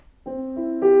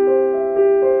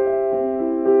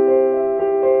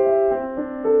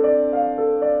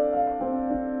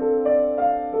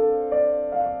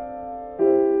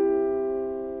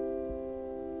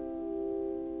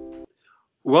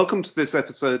Welcome to this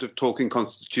episode of Talking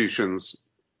Constitutions,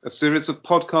 a series of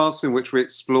podcasts in which we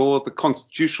explore the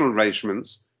constitutional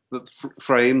arrangements that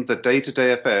frame the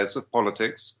day-to-day affairs of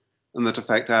politics and that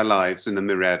affect our lives in a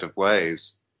myriad of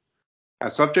ways. Our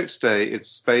subject today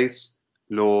is space,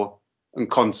 law, and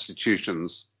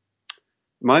constitutions.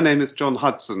 My name is John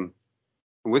Hudson,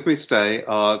 and with me today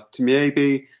are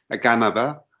Timiebi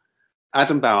Aganaba,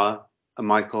 Adam Bauer, and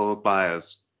Michael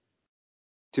Byers.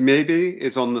 Timiebi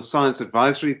is on the Science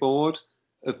Advisory Board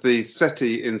of the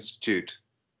SETI Institute.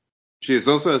 She is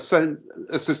also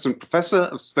Assistant Professor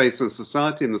of Space and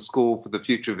Society in the School for the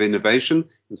Future of Innovation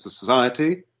in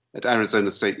Society at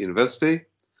Arizona State University,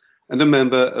 and a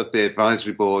member of the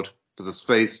Advisory Board for the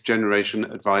Space Generation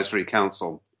Advisory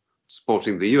Council,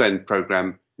 supporting the UN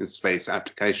Programme in Space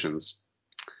Applications.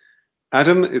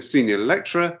 Adam is Senior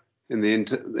Lecturer in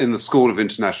the School of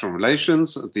International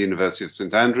Relations at the University of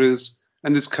St Andrews,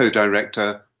 and is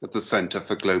co-director of the Centre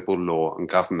for Global Law and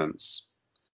Governance.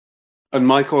 And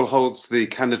Michael holds the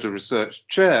Canada Research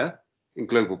Chair in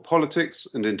Global Politics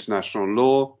and International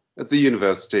Law at the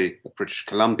University of British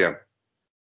Columbia.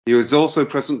 He is also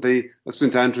presently a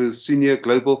St Andrews Senior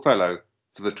Global Fellow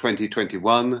for the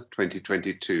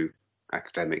 2021-2022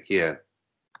 academic year.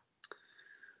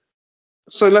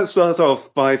 So let's start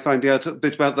off by finding out a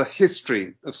bit about the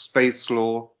history of space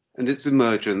law and its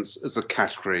emergence as a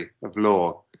category of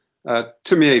law.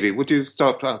 Timiebi, would you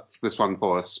start off this one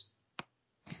for us?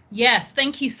 Yes,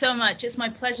 thank you so much. It's my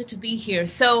pleasure to be here.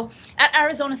 So at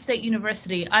Arizona State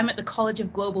University, I'm at the College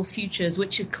of Global Futures,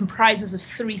 which comprises of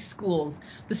three schools: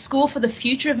 the School for the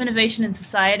Future of Innovation in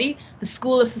Society, the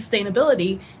School of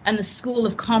Sustainability, and the School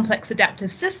of Complex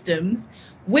Adaptive Systems,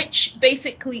 which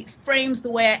basically frames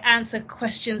the way I answer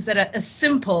questions that are as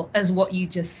simple as what you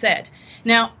just said.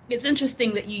 Now, it's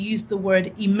interesting that you used the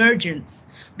word emergence,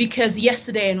 because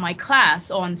yesterday in my class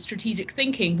on strategic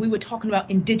thinking, we were talking about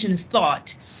indigenous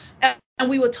thought. And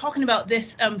we were talking about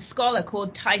this scholar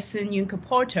called Tyson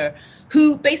Yunkaporta,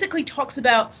 who basically talks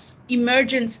about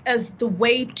emergence as the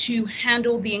way to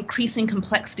handle the increasing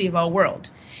complexity of our world.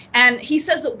 And he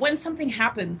says that when something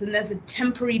happens and there's a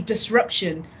temporary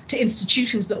disruption to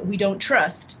institutions that we don't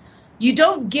trust, you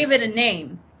don't give it a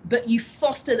name, but you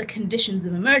foster the conditions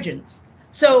of emergence.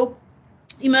 So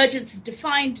emergence is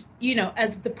defined,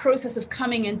 as the process of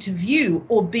coming into view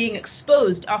or being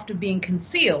exposed after being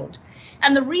concealed.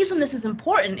 And the reason this is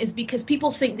important is because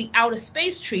people think the Outer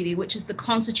Space Treaty, which is the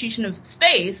constitution of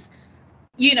space,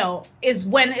 is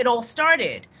when it all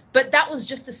started. But that was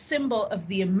just a symbol of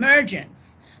the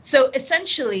emergence. So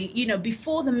essentially,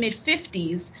 before the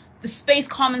mid-50s, the Space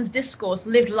Commons discourse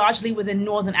lived largely within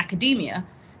Northern academia.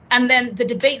 And then the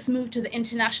debates moved to the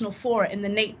international fora in the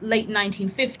late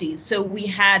 1950s. So we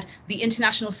had the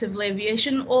International Civil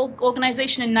Aviation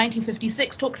Organization in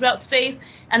 1956 talked about space,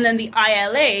 and then the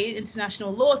ILA,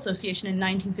 International Law Association, in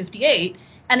 1958.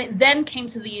 And it then came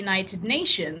to the United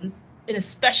Nations in a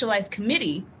specialized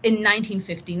committee in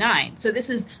 1959. So this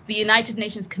is the United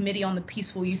Nations Committee on the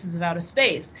Peaceful Uses of Outer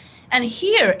Space. And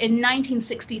here in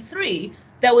 1963,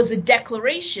 there was a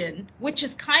declaration, which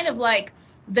is kind of like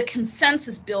the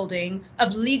consensus building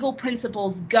of legal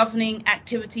principles governing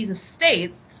activities of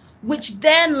states, which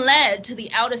then led to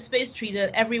the Outer Space Treaty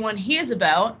that everyone hears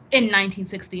about in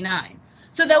 1969.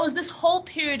 So there was this whole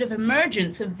period of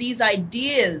emergence of these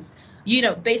ideas,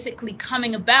 basically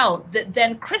coming about that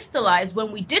then crystallized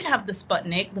when we did have the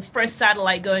Sputnik, the first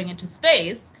satellite going into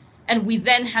space, and we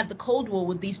then had the Cold War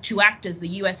with these two actors,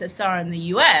 the USSR and the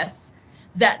US,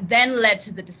 that then led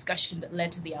to the discussion that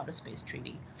led to the Outer Space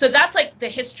Treaty. So that's like the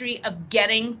history of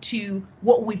getting to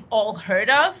what we've all heard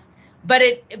of. But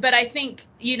I think,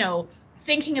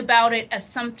 thinking about it as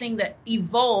something that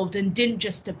evolved and didn't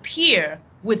just appear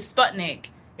with Sputnik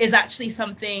is actually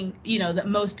something, that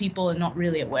most people are not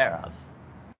really aware of.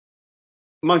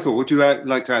 Michael, would you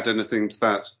like to add anything to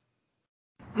that?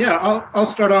 Yeah, I'll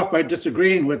start off by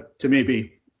disagreeing with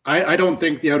Timiebi. I don't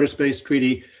think the Outer Space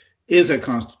Treaty is a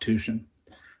constitution.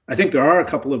 I think there are a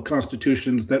couple of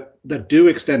constitutions that do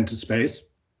extend to space.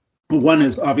 One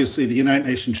is obviously the United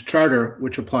Nations Charter,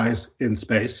 which applies in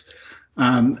space,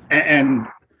 and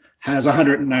has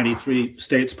 193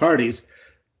 states parties.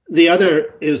 The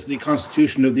other is the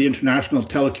Constitution of the International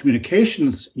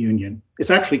Telecommunications Union. It's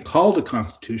actually called a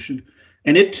constitution,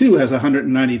 and it too has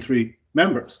 193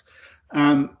 members.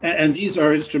 And these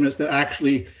are instruments that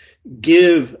actually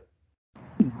give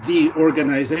the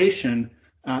organization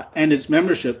and its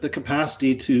membership the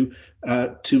capacity to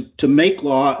make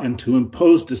law and to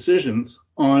impose decisions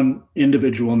on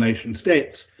individual nation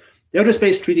states. The Outer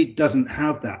Space Treaty doesn't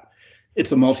have that.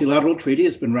 It's a multilateral treaty.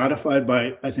 It's been ratified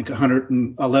by, I think,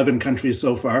 111 countries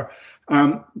so far.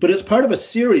 But it's part of a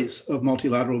series of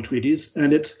multilateral treaties,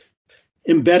 and it's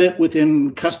embedded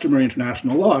within customary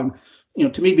international law. And,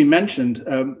 Tameebe mentioned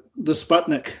the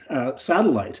Sputnik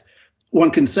satellite.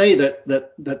 One can say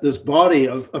that this body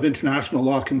of international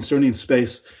law concerning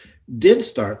space did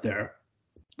start there,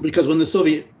 because when the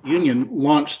Soviet Union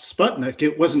launched Sputnik,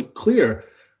 it wasn't clear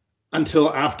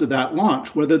until after that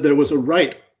launch whether there was a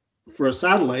right for a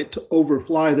satellite to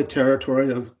overfly the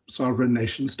territory of sovereign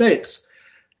nation states.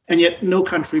 And yet no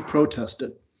country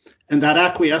protested. And that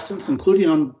acquiescence, including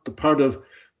on the part of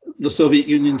the Soviet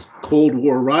Union's Cold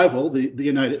War rival, the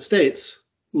United States,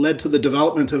 led to the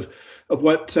development of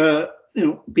what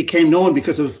became known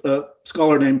because of a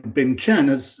scholar named Bing Chen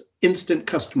as instant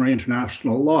customary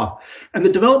international law. And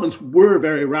the developments were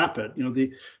very rapid.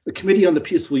 The Committee on the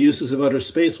Peaceful Uses of Outer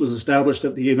Space was established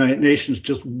at the United Nations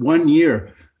just 1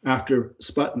 year after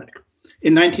Sputnik.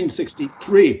 In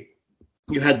 1963,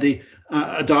 you had the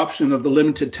adoption of the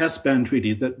Limited Test Ban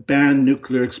Treaty that banned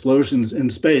nuclear explosions in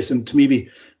space. And Tameebe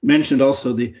mentioned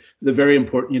also the very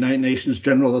important United Nations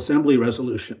General Assembly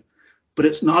resolution. But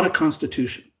it's not a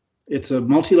constitution. It's a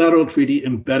multilateral treaty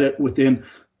embedded within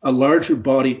a larger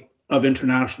body of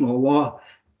international law,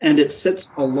 and it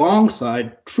sits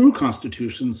alongside true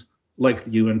constitutions like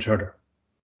the UN Charter.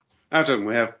 Adam,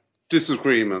 we have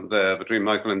disagreement there between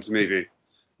Michael and Tameebe.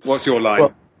 What's your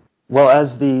line? Well,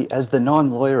 as the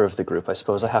non-lawyer of the group, I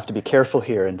suppose I have to be careful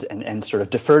here and sort of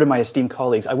defer to my esteemed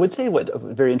colleagues. I would say what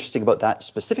very interesting about that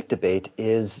specific debate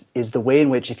is the way in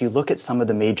which, if you look at some of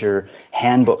the major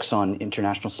handbooks on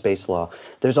international space law,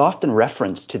 there's often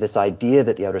reference to this idea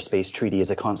that the Outer Space Treaty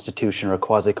is a constitution or a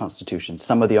quasi-constitution.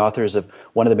 Some of the authors of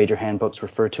one of the major handbooks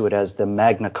refer to it as the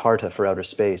Magna Carta for outer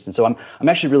space. And so I'm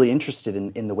actually really interested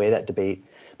in the way that debate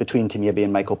between Tameebe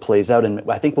and Michael plays out, and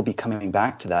I think we'll be coming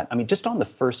back to that. I mean, just on the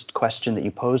first question that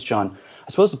you posed, John, I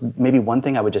suppose maybe one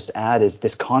thing I would just add is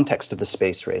this context of the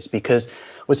space race, because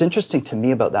what's interesting to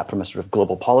me about that from a sort of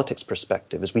global politics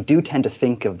perspective is we do tend to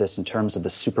think of this in terms of the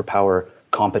superpower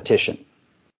competition,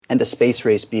 and the space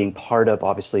race being part of,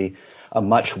 obviously, a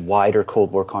much wider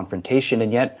Cold War confrontation.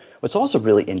 And yet what's also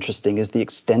really interesting is the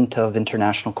extent of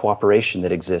international cooperation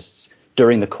that exists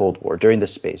during the Cold War, during the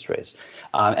space race.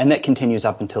 And that continues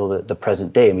up until the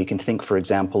present day. And we can think, for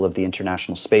example, of the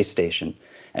International Space Station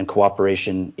and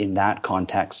cooperation in that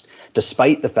context,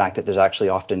 despite the fact that there's actually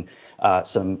often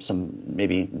some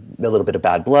maybe a little bit of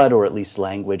bad blood, or at least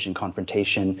language and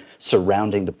confrontation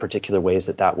surrounding the particular ways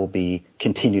that will be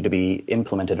continue to be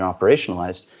implemented and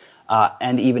operationalized.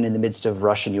 And even in the midst of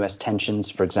Russian-U.S. tensions,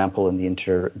 for example, in the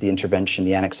intervention,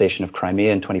 the annexation of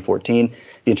Crimea in 2014,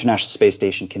 the International Space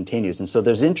Station continues. And so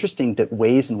there's interesting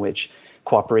ways in which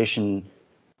cooperation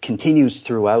continues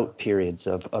throughout periods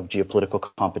of geopolitical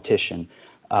competition.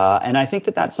 And I think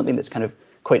that's something that's kind of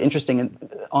quite interesting.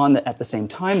 And at the same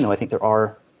time, though, I think there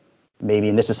are maybe,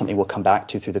 and this is something we'll come back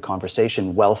to through the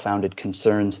conversation, well-founded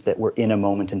concerns that we're in a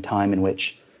moment in time in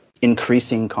which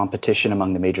increasing competition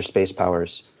among the major space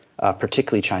powers,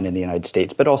 particularly China and the United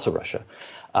States, but also Russia,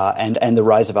 and the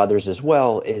rise of others as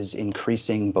well, is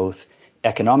increasing both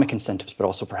economic incentives, but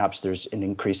also perhaps there's an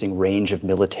increasing range of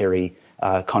military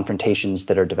confrontations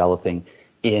that are developing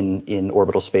in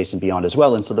orbital space and beyond as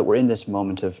well. And so that we're in this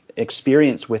moment of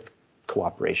experience with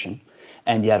cooperation,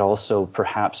 and yet also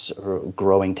perhaps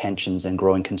growing tensions and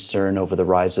growing concern over the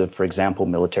rise of, for example,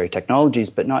 military technologies,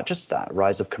 but not just that,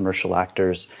 rise of commercial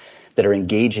actors that are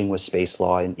engaging with space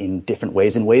law in different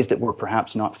ways, in ways that were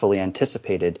perhaps not fully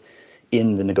anticipated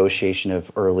in the negotiation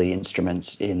of early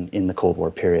instruments in the Cold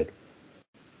War period.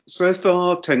 So if there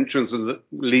are tensions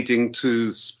leading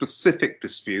to specific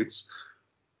disputes,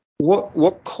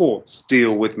 what courts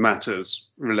deal with matters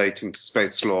relating to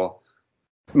space law?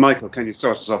 Michael, can you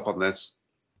start us off on this?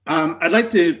 I'd like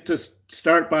to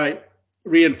start by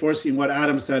reinforcing what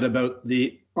Adam said about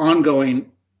the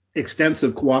ongoing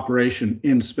extensive cooperation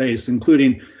in space,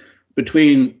 including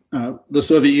between the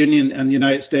Soviet Union and the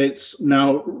United States,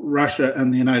 now Russia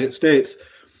and the United States.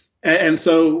 And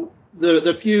so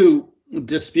the few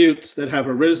disputes that have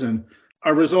arisen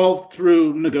are resolved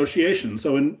through negotiation.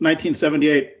 So in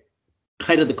 1978,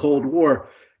 height of the Cold War,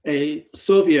 a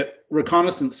Soviet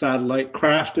reconnaissance satellite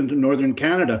crashed into northern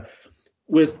Canada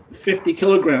with 50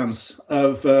 kilograms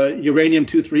of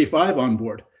uranium-235 on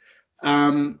board.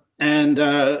 And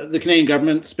the Canadian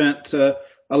government spent a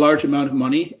large amount of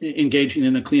money engaging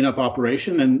in a cleanup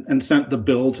operation and sent the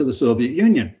bill to the Soviet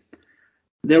Union.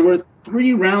 There were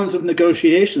 3 rounds of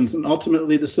negotiations, and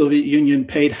ultimately the Soviet Union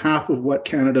paid half of what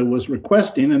Canada was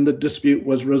requesting, and the dispute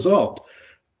was resolved.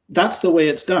 that's the way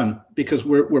it's done, because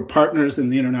we're partners in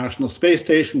the International Space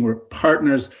Station. We're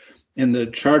partners in the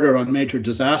Charter on Major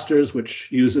Disasters,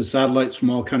 which uses satellites from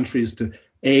all countries to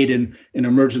aid in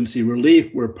emergency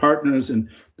relief. We're partners in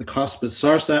the COSPAS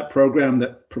SARSAT program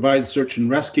that provides search and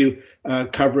rescue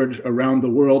coverage around the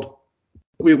world.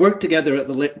 We work together at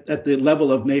the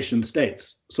level of nation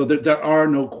states, so that there are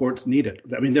no courts needed.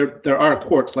 I mean, there are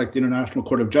courts like the International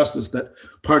Court of Justice that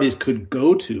parties could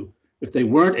go to if they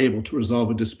weren't able to resolve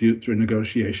a dispute through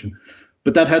negotiation,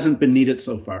 but that hasn't been needed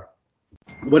so far.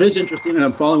 What is interesting, and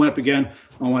I'm following up again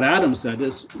on what Adam said,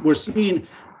 is we're seeing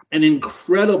an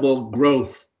incredible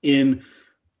growth in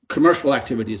commercial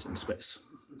activities in space.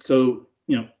 So,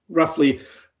 roughly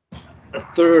a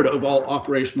third of all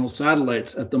operational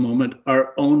satellites at the moment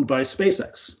are owned by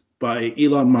SpaceX, by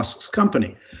Elon Musk's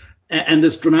company. And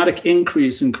this dramatic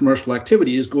increase in commercial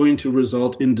activity is going to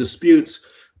result in disputes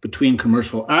between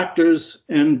commercial actors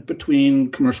and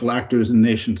between commercial actors and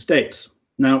nation states.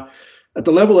 Now, at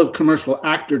the level of commercial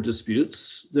actor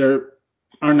disputes, there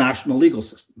are national legal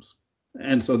systems.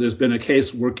 And so there's been a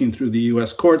case working through the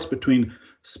US courts between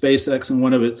SpaceX and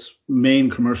one of its main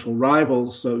commercial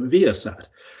rivals, Viasat.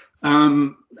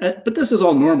 But this is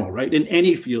all normal, right? In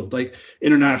any field, like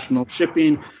international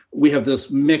shipping, we have this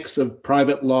mix of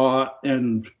private law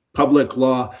and public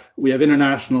law. We have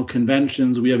international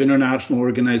conventions. We have international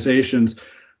organizations.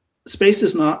 Space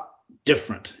is not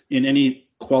different in any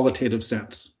qualitative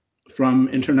sense from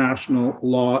international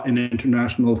law and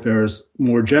international affairs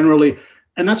more generally.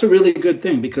 And that's a really good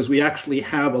thing, because we actually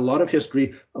have a lot of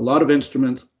history, a lot of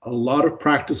instruments, a lot of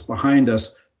practice behind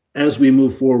us as we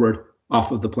move forward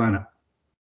off of the planet.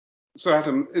 So,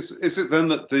 Adam, is it then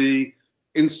that the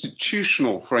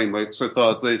institutional framework, so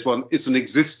far as there's one, is an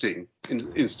existing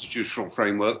institutional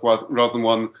framework rather than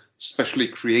one specially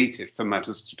created for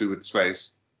matters to do with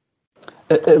space?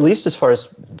 At least as far as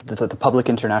the public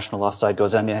international law side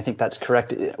goes, I mean, I think that's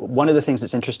correct. One of the things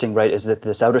that's interesting, right, is that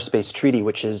this Outer Space Treaty,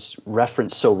 which is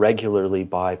referenced so regularly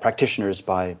by practitioners,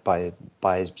 by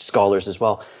scholars as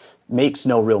well, makes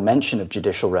no real mention of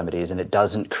judicial remedies, and it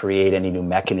doesn't create any new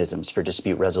mechanisms for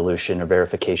dispute resolution or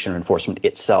verification or enforcement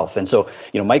itself. And so,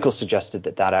 Michael suggested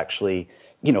that actually,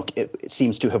 it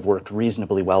seems to have worked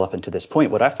reasonably well up until this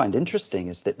point. What I find interesting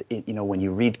is that, when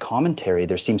you read commentary,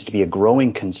 there seems to be a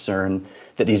growing concern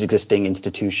that these existing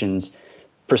institutions,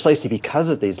 precisely because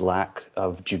of these lack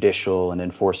of judicial and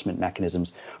enforcement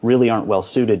mechanisms, really aren't well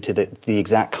suited to the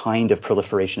exact kind of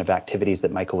proliferation of activities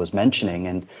that Michael was mentioning.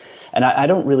 And I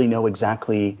don't really know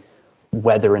exactly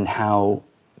whether and how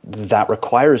that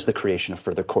requires the creation of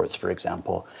further courts, for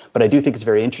example. But I do think it's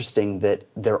very interesting that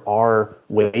there are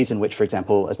ways in which, for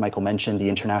example, as Michael mentioned, the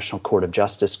International Court of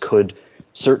Justice could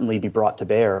certainly be brought to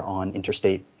bear on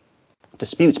interstate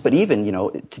disputes. But even,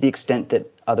 to the extent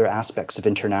that other aspects of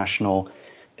international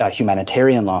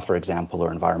humanitarian law, for example,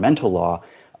 or environmental law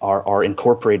are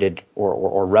incorporated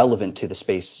or relevant to the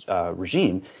space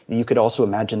regime, you could also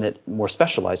imagine that more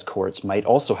specialized courts might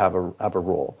also have a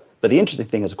role. But the interesting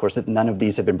thing is, of course, that none of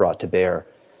these have been brought to bear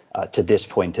to this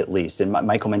point, at least. And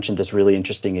Michael mentioned this really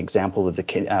interesting example of the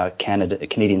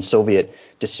Canadian-Soviet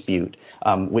dispute,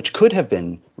 which could have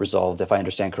been resolved, if I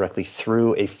understand correctly,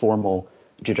 through a formal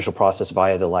judicial process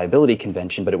via the Liability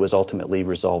Convention, but it was ultimately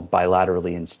resolved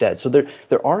bilaterally instead. So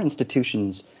there are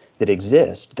institutions that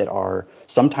exist that are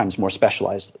sometimes more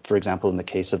specialized, for example, in the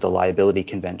case of the Liability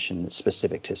Convention that's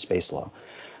specific to space law,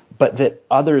 but that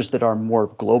others that are more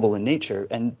global in nature,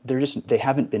 and they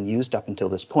haven't been used up until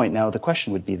this point. Now, the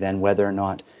question would be then whether or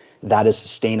not that is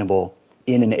sustainable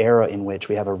in an era in which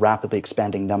we have a rapidly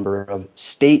expanding number of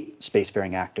state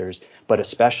spacefaring actors, but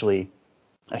especially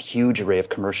a huge array of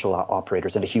commercial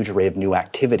operators and a huge array of new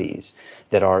activities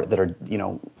that are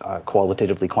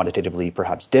qualitatively, quantitatively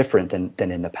perhaps different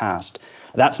than in the past.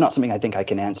 That's not something I think I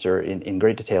can answer in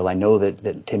great detail. I know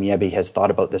that Tim Yebby has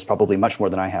thought about this probably much more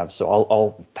than I have, so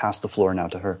I'll pass the floor now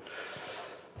to her.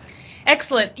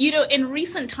 Excellent. In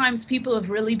recent times, people have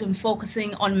really been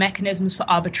focusing on mechanisms for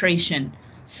arbitration.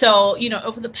 So,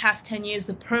 over the past 10 years,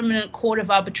 the Permanent Court of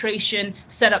Arbitration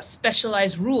set up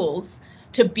specialized rules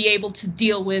to be able to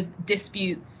deal with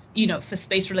disputes, for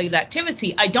space-related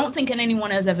activity. I don't think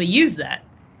anyone has ever used that,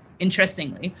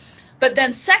 interestingly. But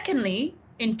then secondly,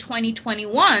 in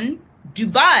 2021,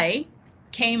 Dubai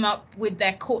came up with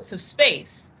their courts of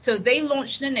space. So they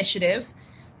launched an initiative.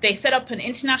 They set up an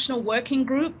international working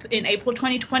group in April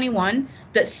 2021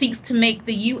 that seeks to make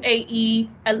the UAE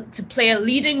to play a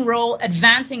leading role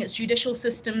advancing its judicial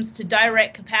systems to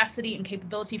direct capacity and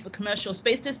capability for commercial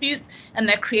space disputes. And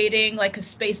they're creating like a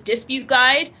space dispute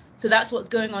guide. So that's what's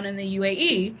going on in the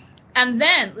UAE. And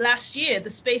then last year, the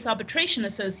Space Arbitration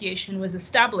Association was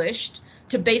established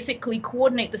to basically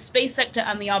coordinate the space sector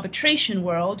and the arbitration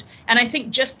world. And I think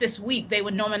just this week, they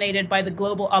were nominated by the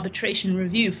Global Arbitration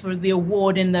Review for the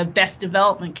award in the Best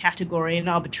Development category in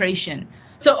arbitration.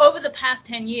 So over the past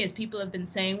 10 years, people have been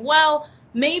saying, well,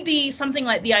 maybe something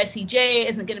like the ICJ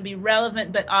isn't going to be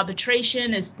relevant, but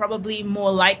arbitration is probably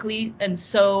more likely. And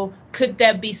so could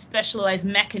there be specialized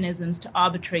mechanisms to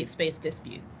arbitrate space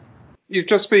disputes? You've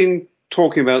just been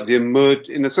talking about the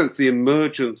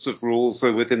emergence of rules,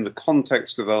 so within the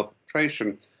context of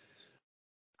arbitration.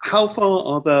 How far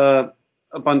are there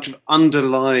a bunch of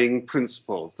underlying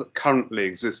principles that currently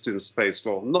exist in space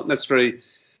law? Not necessarily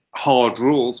hard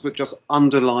rules, but just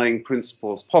underlying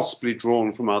principles, possibly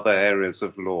drawn from other areas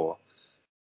of law.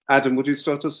 Adam, would you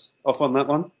start us off on that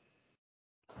one?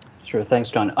 Sure, thanks,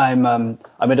 John. I'm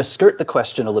going to skirt the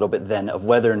question a little bit then of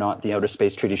whether or not the Outer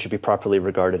Space Treaty should be properly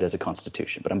regarded as a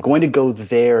constitution. But I'm going to go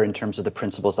there in terms of the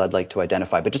principles I'd like to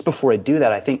identify. But just before I do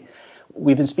that, I think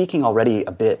we've been speaking already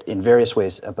a bit in various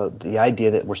ways about the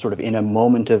idea that we're sort of in a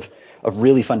moment of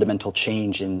really fundamental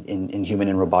change in human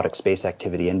and robotic space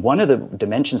activity. And one of the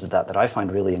dimensions of that I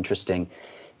find really interesting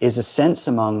is a sense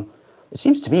among, it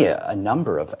seems to me, a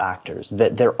number of actors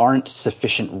that there aren't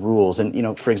sufficient rules.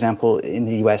 And, for example, in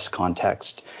the U.S.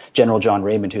 context, General John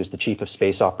Raymond, who's the chief of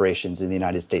space operations in the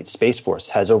United States Space Force,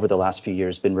 has over the last few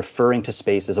years been referring to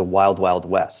space as a wild, wild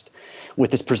west,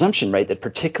 with this presumption, right, that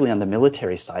particularly on the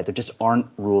military side, there just aren't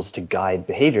rules to guide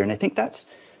behavior. And I think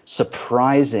that's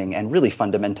surprising and really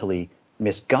fundamentally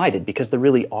misguided, because there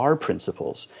really are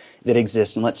principles that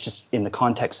exist. And let's just, in the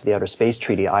context of the Outer Space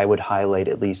Treaty, I would highlight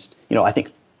at least, I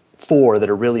think 4 that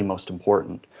are really most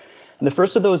important. And the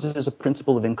first of those is a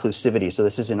principle of inclusivity. So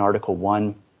this is in Article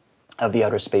 1 of the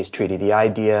Outer Space Treaty, the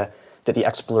idea that the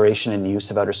exploration and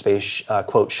use of outer space,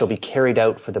 quote, shall be carried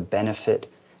out for the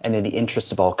benefit and in the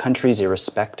interests of all countries,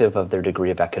 irrespective of their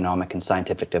degree of economic and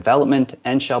scientific development,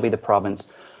 and shall be the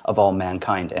province of all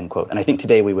mankind, end quote. And I think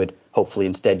today we would hopefully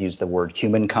instead use the word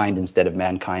humankind instead of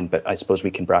mankind, but I suppose we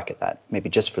can bracket that maybe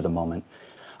just for the moment.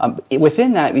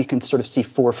 Within that, we can sort of see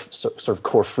 4 sort of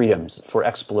core freedoms for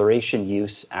exploration,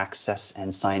 use, access,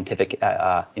 and scientific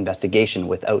investigation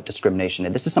without discrimination.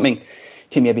 And this is something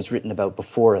Timmy Ebby's written about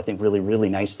before, I think really, really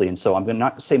nicely. And so I'm going to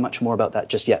not say much more about that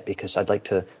just yet, because I'd like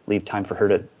to leave time for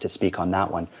her to speak on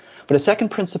that one. But a second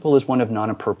principle is one of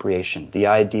non-appropriation, the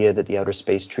idea that the Outer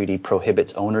Space Treaty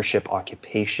prohibits ownership,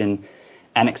 occupation,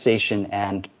 annexation,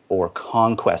 and or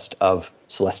conquest of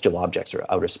celestial objects or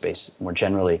outer space more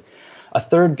generally. A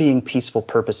third being peaceful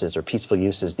purposes or peaceful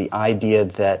uses, the idea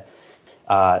that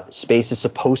space is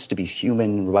supposed to be,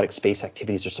 human robotic space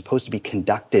activities are supposed to be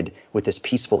conducted with this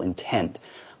peaceful intent.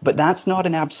 But that's not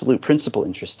an absolute principle,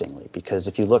 interestingly, because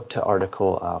if you look to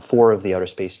Article 4 of the Outer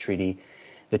Space Treaty,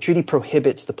 the treaty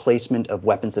prohibits the placement of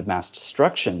weapons of mass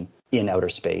destruction in outer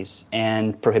space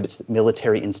and prohibits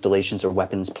military installations or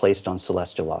weapons placed on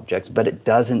celestial objects, but it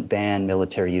doesn't ban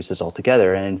military uses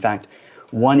altogether. And in fact,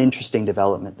 one interesting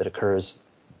development that occurs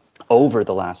over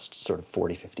the last sort of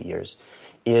 40, 50 years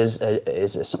is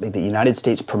something the United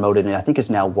States promoted, and I think is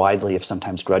now widely, if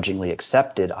sometimes grudgingly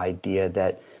accepted, idea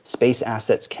that space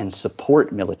assets can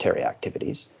support military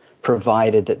activities,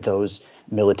 provided that those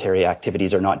military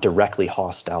activities are not directly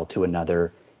hostile to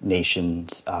another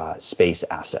nation's space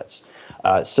assets.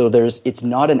 So it's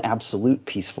not an absolute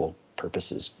peaceful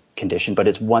purposes condition, but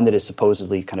it's one that is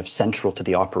supposedly kind of central to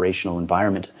the operational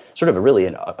environment, sort of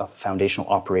a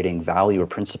foundational operating value or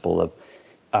principle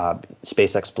of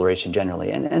space exploration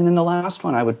generally. And then the last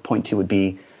one I would point to would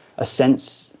be a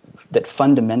sense that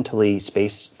fundamentally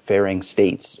spacefaring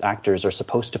states, actors, are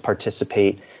supposed to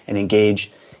participate and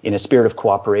engage in a spirit of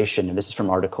cooperation. And this is from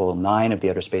Article 9 of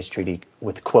the Outer Space Treaty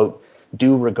with, quote,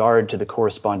 due regard to the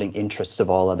corresponding interests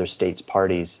of all other states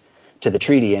parties to the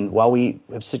treaty. And while we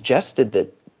have suggested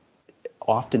that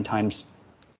oftentimes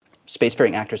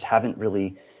spacefaring actors haven't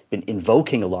really been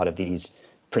invoking a lot of these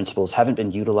principles, haven't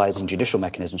been utilizing judicial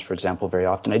mechanisms, for example, very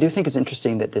often, I do think it's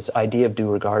interesting that this idea of due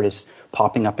regard is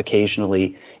popping up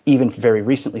occasionally. Even very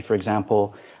recently, for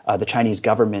example, the Chinese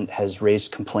government has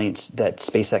raised complaints that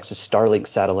SpaceX's Starlink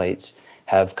satellites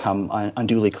have come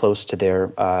unduly close to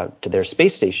their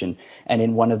space station. And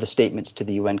in one of the statements to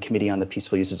the UN Committee on the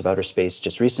Peaceful Uses of Outer Space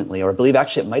just recently, or I believe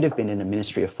actually it might have been in a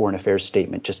Ministry of Foreign Affairs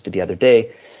statement just the other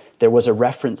day, there was a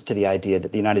reference to the idea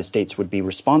that the United States would be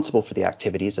responsible for the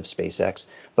activities of SpaceX,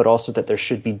 but also that there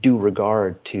should be due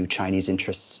regard to Chinese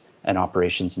interests and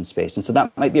operations in space. And so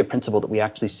that might be a principle that we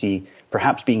actually see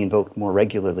perhaps being invoked more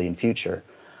regularly in future.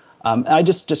 I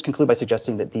just conclude by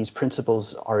suggesting that these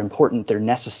principles are important. They're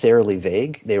necessarily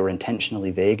vague. They were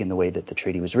intentionally vague in the way that the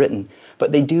treaty was written,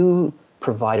 but they do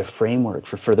provide a framework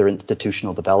for further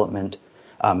institutional development.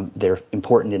 They're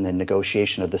important in the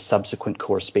negotiation of the subsequent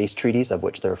core space treaties, of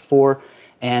which there are 4,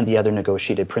 and the other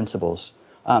negotiated principles.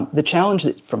 The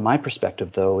challenge from my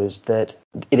perspective, though, is that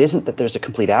it isn't that there's a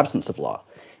complete absence of law.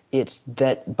 It's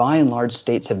that by and large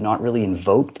states have not really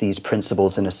invoked these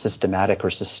principles in a systematic or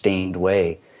sustained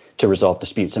way to resolve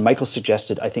disputes. And Michael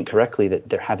suggested, I think correctly, that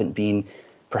there haven't been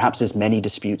perhaps as many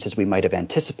disputes as we might have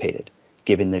anticipated,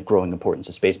 given the growing importance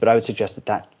of space. But I would suggest that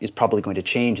that is probably going to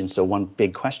change. And so one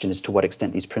big question is to what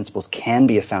extent these principles can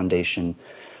be a foundation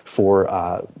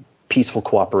for peaceful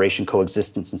cooperation,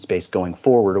 coexistence in space going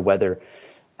forward, or whether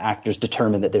actors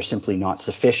determine that they're simply not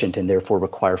sufficient and therefore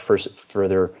require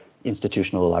further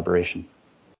institutional elaboration.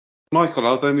 Michael,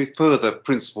 are there any further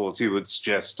principles you would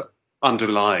suggest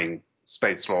underlying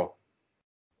space law?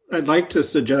 I'd like to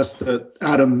suggest that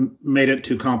Adam made it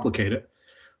too complicated,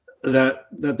 that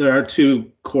there are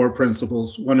 2 core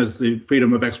principles. One is the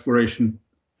freedom of exploration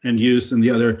and use, and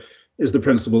the other is the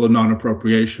principle of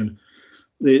non-appropriation.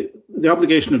 The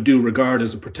obligation of due regard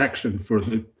is a protection for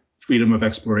the freedom of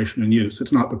exploration and use.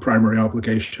 It's not the primary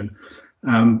obligation.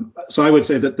 So I would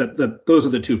say that those are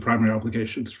the 2 primary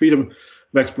obligations: freedom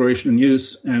of exploration and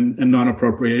use, and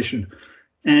non-appropriation.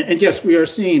 And yes, we are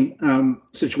seeing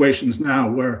situations now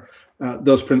where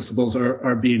those principles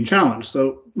are being challenged.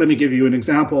 So let me give you an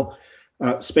example.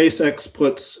 SpaceX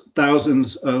puts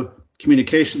thousands of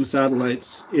communication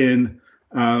satellites in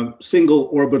single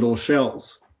orbital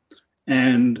shells.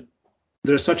 And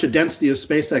there's such a density of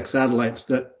SpaceX satellites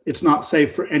that it's not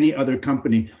safe for any other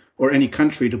company or any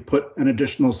country to put an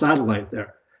additional satellite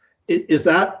there. Is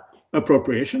that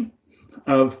appropriation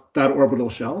of that orbital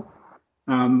shell?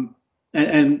 And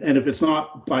if it's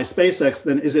not by SpaceX,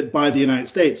 then is it by the United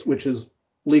States, which is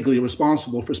legally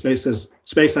responsible for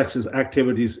SpaceX's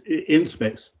activities in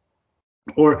space?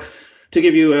 Or to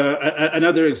give you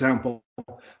another example,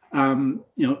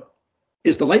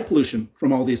 is the light pollution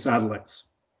from all these satellites,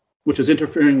 which is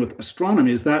interfering with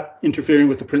astronomy, is that interfering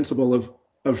with the principle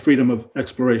of freedom of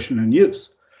exploration and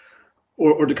use?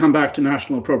 Or to come back to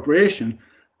national appropriation,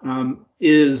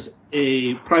 is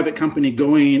a private company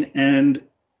going and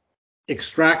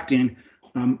extracting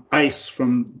ice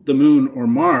from the moon or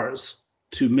Mars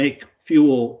to make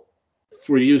fuel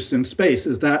for use in space?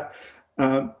 Is that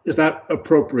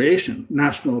appropriation,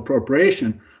 national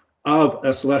appropriation of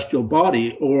a celestial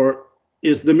body, or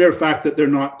is the mere fact that they're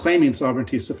not claiming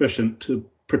sovereignty sufficient to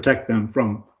protect them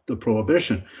from the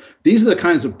prohibition? These are the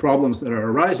kinds of problems that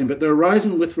are arising, but they're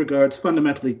arising with regards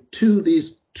fundamentally to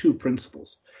these 2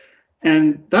 principles.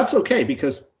 And that's okay,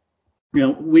 because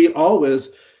we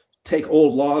always take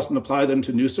old laws and apply them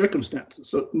to new circumstances.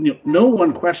 So no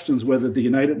one questions whether the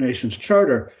United Nations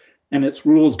Charter and its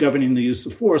rules governing the use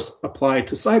of force apply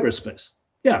to cyberspace.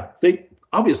 Yeah, they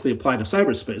obviously apply to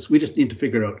cyberspace. We just need to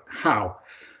figure out how.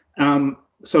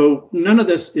 So none of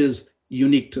this is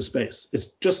unique to space. It's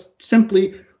just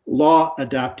simply law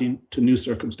adapting to new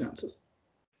circumstances.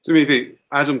 So maybe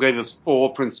Adam gave us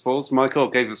 4 principles. Michael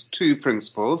gave us 2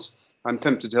 principles. I'm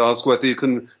tempted to ask whether you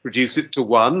can reduce it to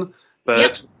 1, but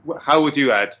yep. How would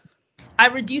you add? I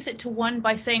reduce it to 1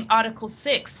 by saying Article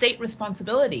 6, state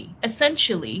responsibility.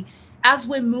 Essentially, as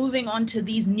we're moving on to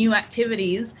these new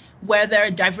activities where there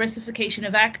are diversification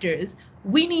of actors,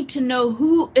 we need to know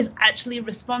who is actually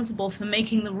responsible for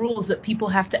making the rules that people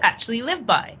have to actually live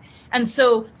by. And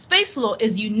so space law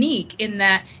is unique in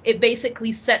that it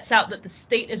basically sets out that the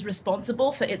state is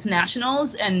responsible for its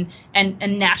nationals and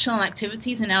national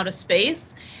activities in outer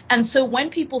space. And so when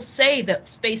people say that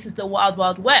space is the wild,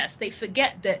 wild west, they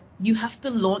forget that you have to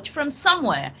launch from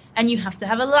somewhere and you have to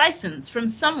have a license from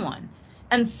someone.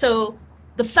 And so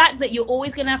the fact that you're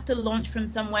always going to have to launch from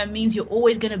somewhere means you're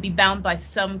always going to be bound by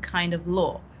some kind of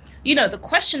law. The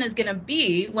question is going to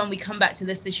be, when we come back to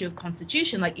this issue of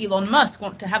constitution, like Elon Musk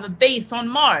wants to have a base on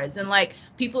Mars, and like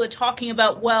people are talking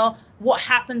about, well, what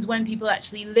happens when people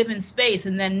actually live in space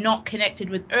and they're not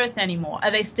connected with Earth anymore? Are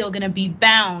they still going to be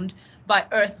bound by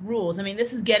Earth rules? I mean,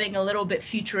 this is getting a little bit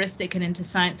futuristic and into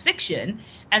science fiction,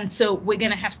 and so we're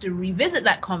going to have to revisit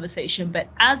that conversation. But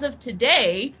as of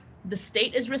today, the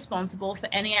state is responsible for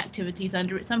any activities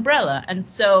under its umbrella, and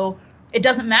so it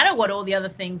doesn't matter what all the other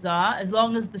things are, as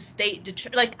long as the state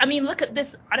look at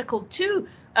this Article 2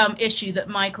 issue that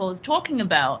Michael is talking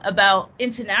about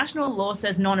international law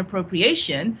says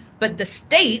non-appropriation, but the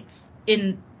states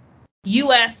in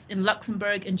US in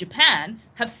Luxembourg and Japan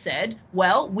have said,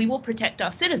 well, we will protect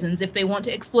our citizens if they want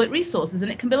to exploit resources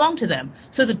and it can belong to them.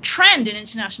 So the trend in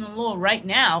international law right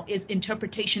now is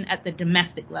interpretation at the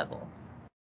domestic level.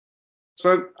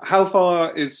 So how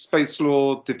far is space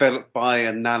law developed by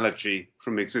analogy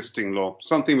from existing law?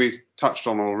 Something we've touched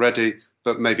on already,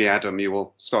 but maybe Adam, you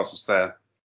will start us there.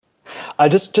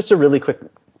 Just a really quick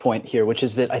point here, which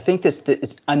is that I think that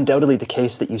it's undoubtedly the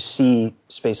case that you see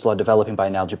space law developing by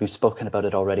analogy. We've spoken about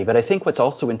it already. But I think what's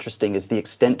also interesting is the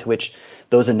extent to which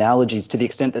those analogies, to the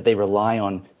extent that they rely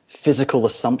on physical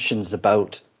assumptions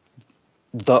about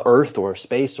the Earth or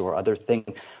space or other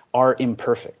thing, are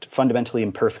imperfect, fundamentally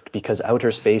imperfect, because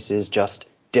outer space is just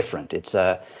different. It's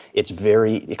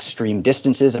very extreme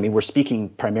distances. I mean, we're speaking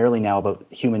primarily now about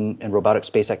human and robotic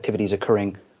space activities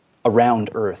occurring around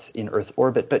Earth, in Earth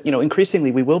orbit. But,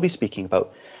 increasingly we will be speaking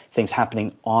about things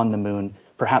happening on the moon,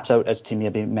 perhaps out, as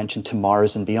Timothy mentioned, to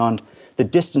Mars and beyond. The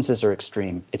distances are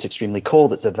extreme. It's extremely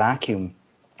cold. It's a vacuum.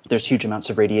 There's huge amounts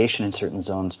of radiation in certain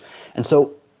zones. And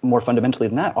so more fundamentally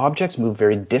than that, objects move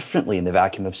very differently in the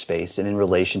vacuum of space and in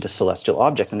relation to celestial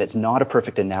objects. And it's not a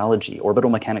perfect analogy.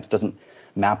 Orbital mechanics doesn't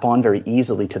map on very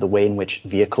easily to the way in which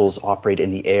vehicles operate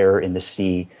in the air, in the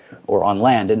sea, or on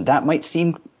land. And that might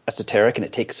seem esoteric, and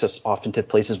it takes us often to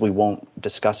places we won't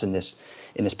discuss in this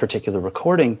particular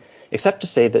recording, except to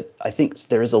say that I think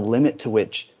there is a limit to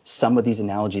which some of these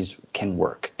analogies can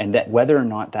work, and that whether or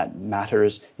not that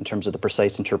matters in terms of the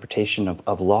precise interpretation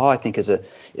of law, I think is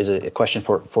a question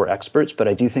for experts. But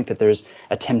I do think that there's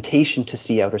a temptation to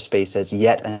see outer space as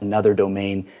yet another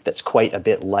domain that's quite a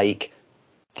bit like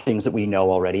things that we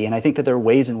know already. And I think that there are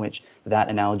ways in which that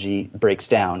analogy breaks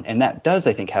down. And that does,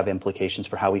 I think, have implications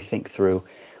for how we think through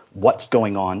what's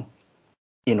going on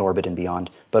in orbit and beyond,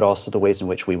 but also the ways in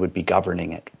which we would be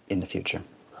governing it in the future.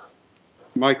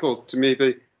 Michael, to me,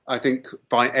 I think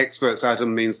by experts,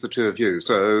 Adam means the two of you.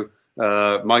 So,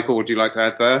 Michael, would you like to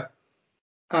add there?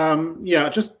 Yeah,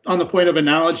 just on the point of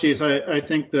analogies, I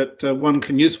think that one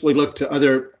can usefully look to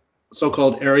other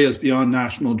so-called areas beyond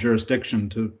national jurisdiction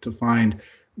to find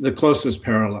the closest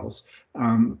parallels.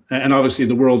 And obviously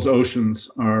the world's oceans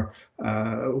are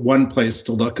one place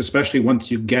to look, especially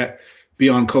once you get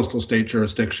beyond coastal state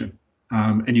jurisdiction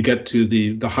and you get to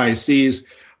the high seas.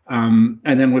 And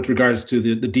then with regards to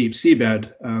the deep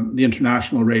seabed, the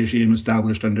international regime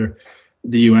established under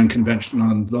the UN Convention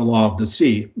on the Law of the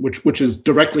Sea, which is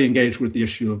directly engaged with the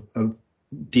issue of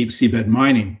deep seabed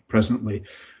mining presently.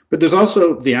 But there's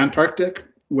also the Antarctic,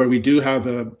 where we do have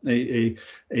a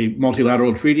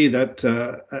multilateral treaty that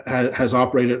has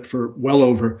operated for well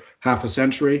over half a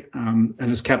century and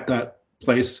has kept that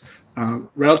place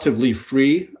relatively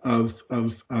free of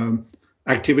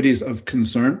activities of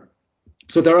concern.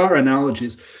 So there are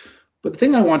analogies. But the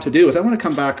thing I want to do is I want to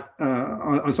come back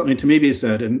on something Tamebi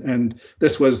said, and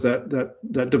this was that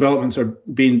developments are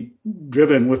being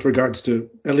driven with regards to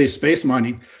at least space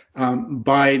mining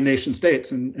by nation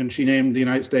states, and she named the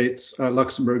United States,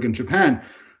 Luxembourg, and Japan.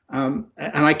 And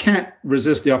I can't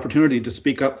resist the opportunity to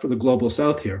speak up for the global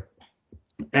South here,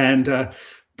 and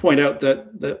point out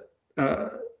that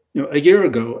a year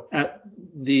ago at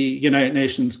the United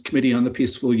Nations Committee on the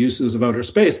Peaceful Uses of Outer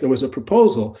Space, there was a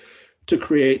proposal to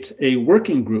create a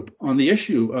working group on the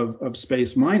issue of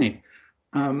space mining.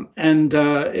 And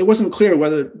it wasn't clear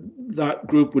whether that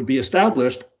group would be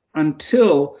established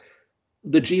until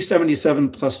the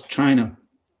G77 plus China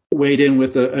weighed in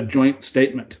with a joint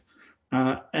statement.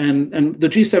 And the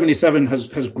G77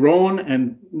 has grown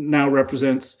and now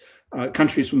represents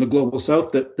countries from the global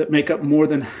South that make up more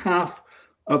than half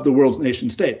of the world's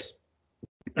nation states.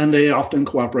 And they often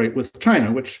cooperate with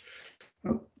China, which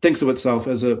thinks of itself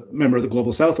as a member of the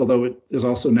global South, although it is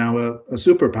also now a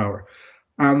superpower.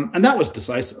 And that was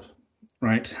decisive,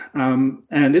 right?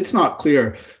 And it's not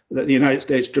clear that the United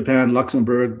States, Japan,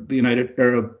 Luxembourg, the United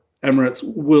Arab Emirates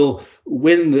will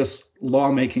win this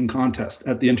lawmaking contest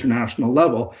at the international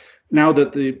level, now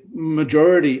that the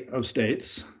majority of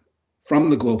states from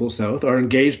the global South are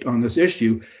engaged on this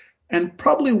issue and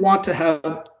probably want to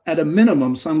have, at a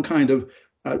minimum, some kind of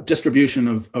distribution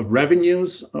of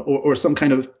revenues or some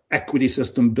kind of equity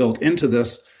system built into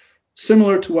this,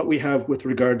 similar to what we have with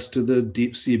regards to the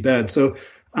deep sea bed. So,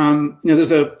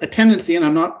 there's a tendency, and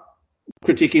I'm not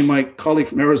critiquing my colleague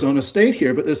from Arizona State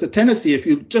here, but there's a tendency, if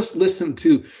you just listen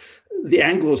to the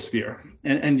Anglosphere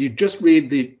and you just read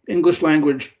the English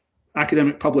language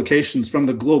academic publications from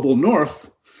the global North,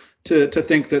 to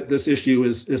think that this issue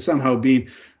is somehow being,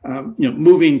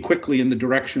 moving quickly in the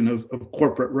direction of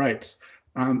corporate rights.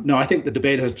 No, I think the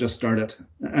debate has just started,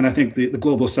 and I think the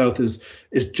global South is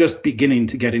just beginning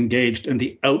to get engaged, and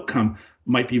the outcome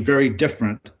might be very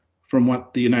different from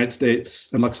what the United States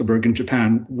and Luxembourg and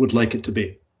Japan would like it to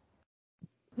be.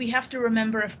 We have to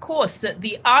remember, of course, that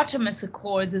the Artemis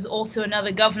Accords is also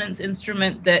another governance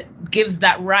instrument that gives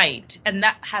that right. And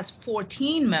that has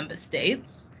 14 member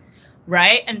states,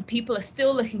 right? And people are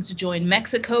still looking to join.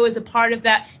 Mexico is a part of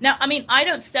that. Now, I mean, I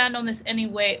don't stand on this any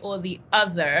way or the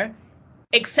other,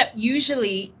 except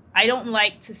usually I don't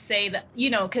like to say that,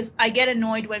 because I get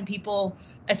annoyed when people,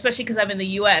 especially because I'm in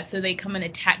the US, so they come and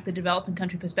attack the developing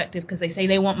country perspective because they say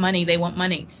they want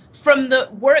money. From the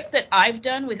work that I've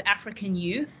done with African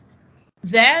youth,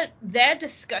 their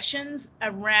discussions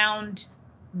around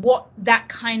what that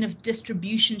kind of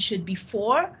distribution should be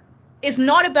for is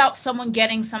not about someone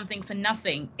getting something for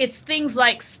nothing. It's things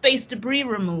like space debris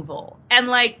removal and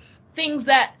like things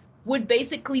that would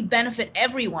basically benefit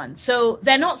everyone. So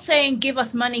they're not saying give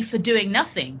us money for doing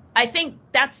nothing. I think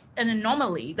that's an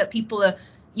anomaly that people are,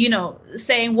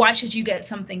 saying why should you get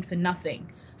something for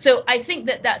nothing? So I think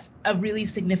that that's a really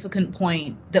significant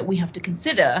point that we have to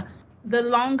consider. The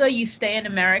longer you stay in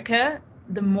America,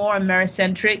 the more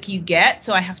Americentric you get.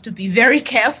 So I have to be very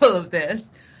careful of this.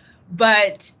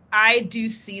 But I do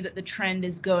see that the trend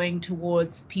is going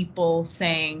towards people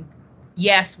saying,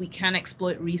 yes, we can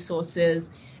exploit resources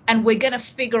and we're going to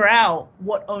figure out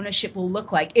what ownership will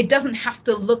look like. It doesn't have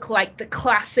to look like the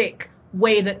classic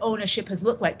way that ownership has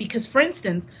looked like, because, for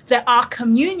instance, there are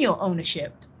communal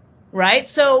ownership, right?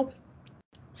 So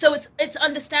it's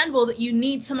understandable that you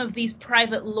need some of these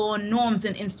private law norms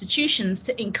and institutions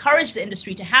to encourage the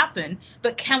industry to happen,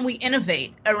 but can we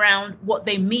innovate around what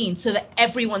they mean so that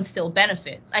everyone still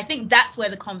benefits? I think that's where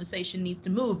the conversation needs to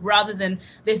move, rather than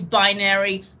this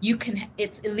binary,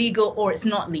 it's illegal or it's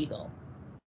not legal.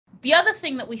 The other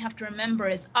thing that we have to remember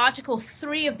is Article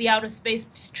 3 of the Outer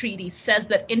Space Treaty says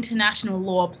that international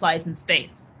law applies in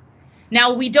space.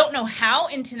 Now, we don't know how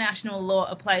international law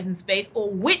applies in space or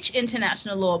which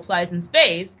international law applies in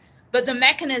space, but the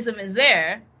mechanism is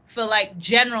there for like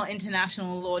general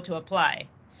international law to apply.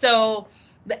 So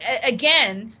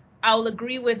again, I'll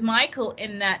agree with Michael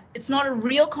in that it's not a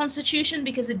real constitution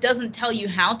because it doesn't tell you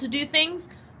how to do things,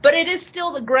 but it is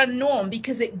still the grand norm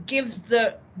because it gives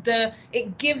the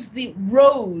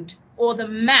road or the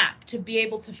map to be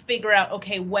able to figure out,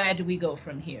 okay, where do we go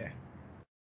from here?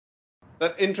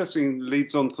 That interesting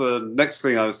leads on to the next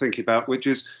thing I was thinking about, which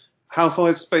is how far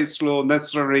is space law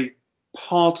necessarily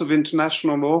part of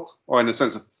international law, or in a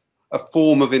sense a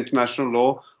form of international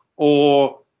law,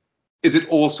 or is it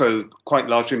also quite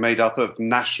largely made up of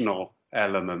national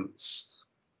elements?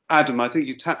 Adam, I think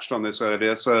you touched on this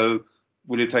earlier, so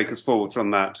will you take us forward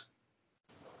from that?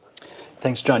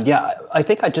 Thanks, John. Yeah, I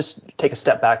think I'd just take a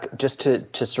step back just to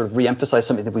sort of reemphasize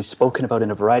something that we've spoken about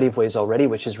in a variety of ways already,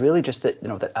 which is really just that,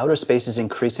 that outer space is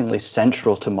increasingly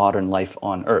central to modern life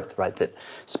on Earth, right? That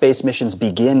space missions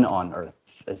begin on Earth,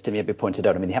 as Timothy pointed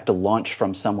out. I mean, they have to launch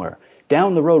from somewhere.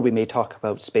 Down the road, we may talk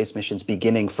about space missions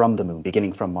beginning from the moon,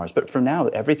 beginning from Mars. But for now,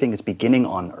 everything is beginning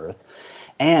on Earth.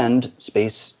 And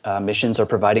space missions are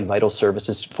providing vital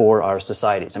services for our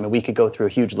societies. I mean, we could go through a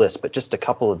huge list, but just a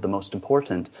couple of the most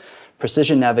important: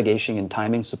 precision navigation and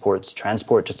timing supports,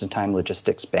 transport just-in-time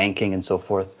logistics, banking, and so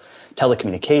forth,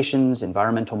 telecommunications,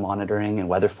 environmental monitoring and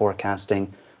weather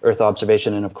forecasting, Earth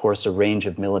observation, and of course, a range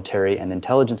of military and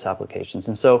intelligence applications.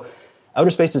 And so outer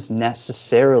space is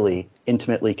necessarily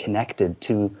intimately connected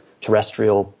to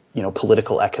terrestrial,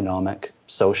 political, economic,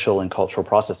 social, and cultural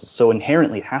processes. So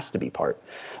inherently it has to be part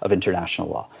of international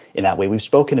law in that way. We've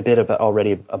spoken a bit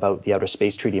already about the Outer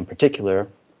Space Treaty in particular.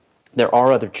 There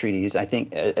are other treaties, I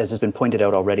think, as has been pointed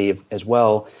out already as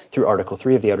well, through Article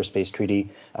 3 of the Outer Space Treaty.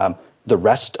 The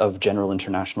rest of general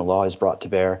international law is brought to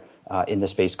bear in the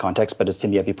space context. But as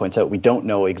Tim Yebby points out, we don't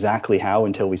know exactly how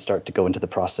until we start to go into the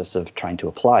process of trying to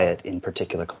apply it in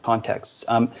particular contexts.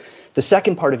 The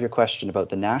second part of your question about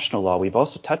the national law, we've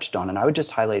also touched on, and I would just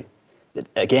highlight that,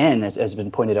 again, as has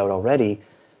been pointed out already,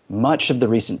 much of the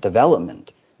recent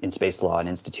development in space law and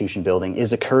institution building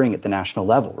is occurring at the national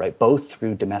level, right? Both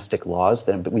through domestic laws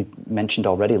that we mentioned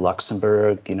already,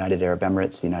 Luxembourg, the United Arab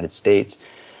Emirates, the United States,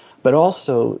 but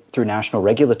also through national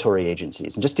regulatory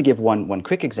agencies. And just to give one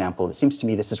quick example, it seems to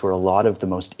me this is where a lot of the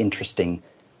most interesting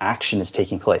action is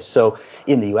taking place. So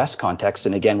in the U.S. context,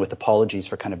 and again, with apologies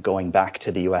for kind of going back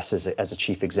to the U.S. as a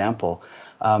chief example,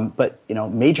 but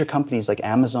major companies like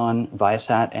Amazon,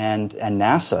 Viasat, and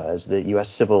NASA, as the U.S.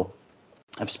 Civil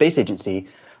Space Agency,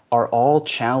 are all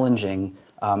challenging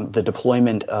the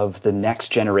deployment of the next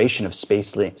generation of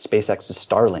SpaceX's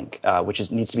Starlink,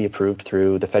 which needs to be approved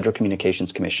through the Federal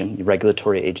Communications Commission, the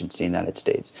regulatory agency in the United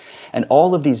States. And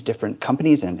all of these different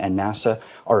companies and NASA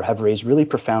have raised really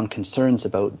profound concerns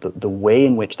about the way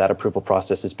in which that approval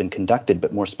process has been conducted,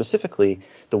 but more specifically,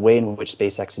 the way in which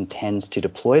SpaceX intends to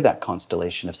deploy that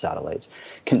constellation of satellites,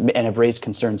 and have raised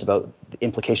concerns about the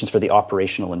implications for the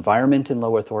operational environment in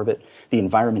low Earth orbit, the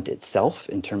environment itself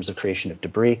in terms of creation of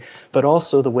debris, but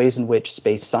also the ways in which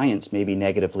space science may be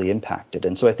negatively impacted.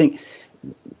 And so I think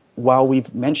while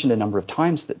we've mentioned a number of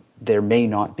times that there may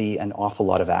not be an awful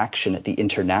lot of action at the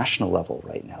international level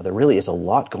right now, there really is a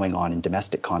lot going on in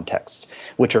domestic contexts,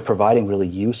 which are providing really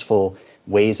useful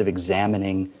ways of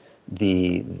examining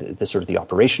the sort of the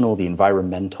operational, the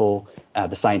environmental,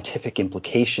 the scientific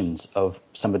implications of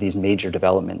some of these major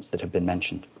developments that have been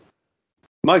mentioned.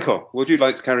 Michael, would you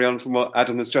like to carry on from what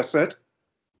Adam has just said?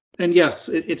 And yes,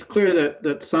 it's clear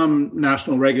that some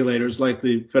national regulators, like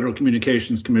the Federal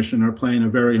Communications Commission, are playing a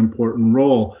very important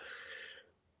role.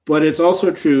 But it's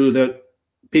also true that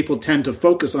people tend to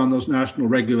focus on those national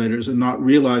regulators and not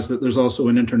realize that there's also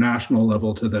an international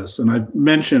level to this. And I've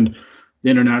mentioned the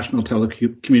International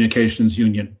Telecommunications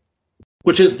Union,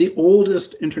 which is the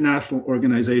oldest international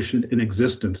organization in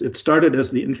existence. It started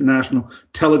as the International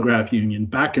Telegraph Union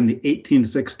back in the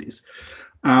 1860s.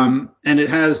 And it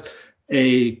has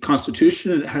a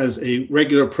constitution, it has a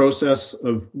regular process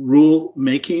of rule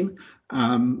making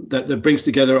that brings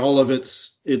together all of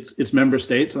its member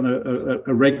states on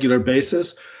a regular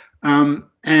basis.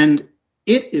 And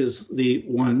it is the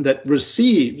one that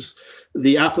receives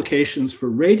the applications for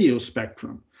radio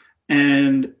spectrum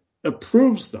and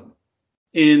approves them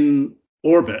in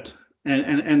orbit,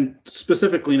 and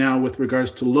specifically now with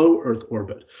regards to low Earth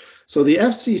orbit. So the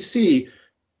FCC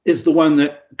is the one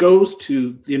that goes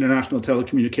to the International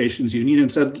Telecommunications Union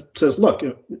and says, look,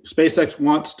 SpaceX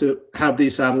wants to have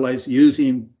these satellites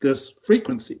using this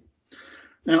frequency.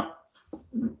 Now,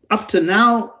 up to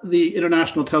now, the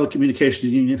International Telecommunications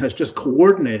Union has just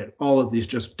coordinated all of these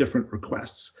just different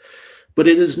requests, but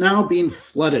it is now being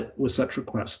flooded with such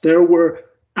requests. There were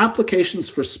applications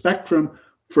for spectrum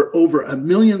for over 1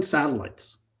 million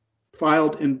satellites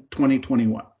filed in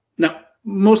 2021. Now,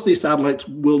 most of these satellites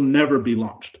will never be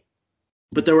launched,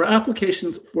 but there were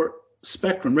applications for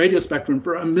spectrum, radio spectrum,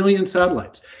 for 1 million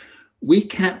satellites. We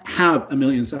can't have 1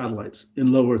 million satellites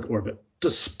in low Earth orbit,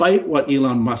 despite what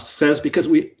Elon Musk says, because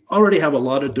we already have a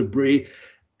lot of debris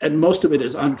and most of it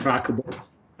is untrackable.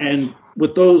 And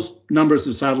with those numbers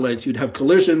of satellites, you'd have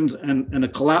collisions and a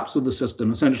collapse of the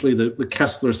system, essentially the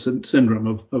Kessler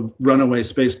syndrome of runaway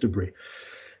space debris.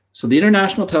 So the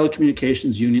International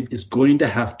Telecommunications Union is going to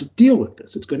have to deal with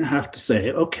this. It's going to have to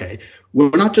say, okay, we're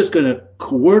not just going to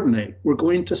coordinate, we're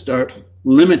going to start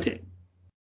limiting.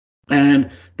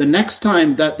 And the next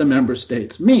time that the member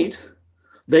states meet,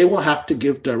 they will have to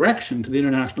give direction to the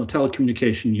International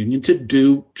Telecommunications Union to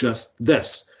do just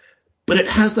this. But it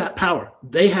has that power.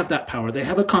 They have that power. They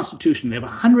have a constitution. They have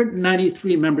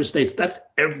 193 member states. That's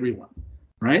everyone,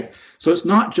 right? So it's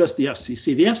not just the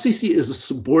FCC. The FCC is a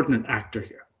subordinate actor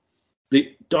here.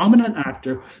 The dominant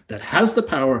actor that has the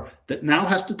power, that now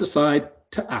has to decide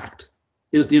to act,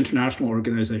 is the international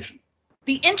organization.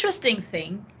 The interesting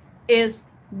thing is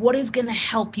what is going to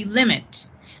help you limit.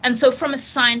 And so from a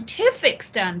scientific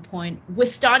standpoint, we're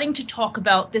starting to talk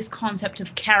about this concept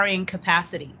of carrying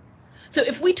capacity. So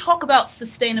if we talk about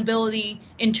sustainability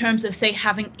in terms of, say,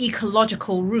 having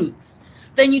ecological roots,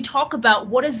 then you talk about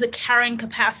what is the carrying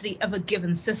capacity of a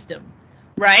given system,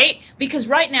 right? Because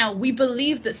right now we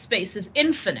believe that space is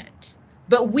infinite,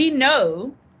 but we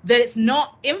know that it's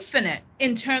not infinite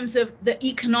in terms of the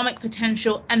economic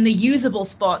potential and the usable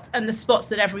spots and the spots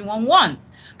that everyone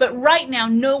wants. But right now,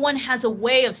 no one has a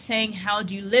way of saying, how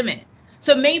do you limit?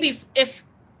 So maybe if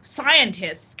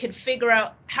scientists could figure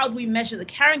out how do we measure the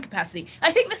carrying capacity.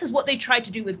 I think this is what they tried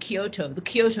to do with Kyoto, the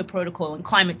Kyoto Protocol and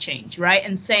climate change, right?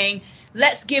 And saying,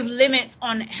 let's give limits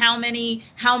on how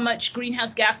much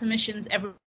greenhouse gas emissions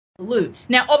ever pollute.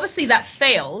 Now, obviously that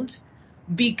failed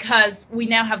because we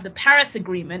now have the Paris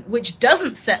Agreement, which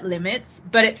doesn't set limits,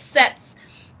 but it sets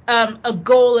a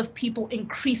goal of people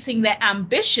increasing their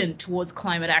ambition towards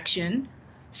climate action.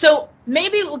 So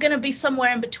maybe we're going to be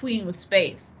somewhere in between with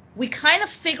space. We kind of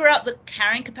figure out the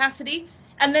carrying capacity,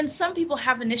 and then some people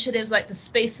have initiatives like the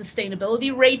Space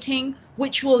Sustainability Rating,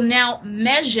 which will now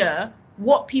measure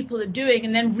what people are doing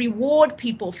and then reward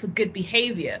people for good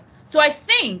behavior. So I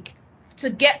think to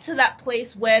get to that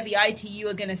place where the ITU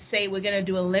are going to say we're going to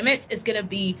do a limit, is going to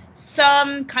be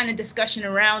some kind of discussion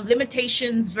around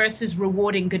limitations versus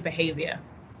rewarding good behavior.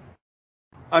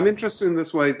 I'm interested in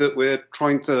this way that we're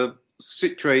trying to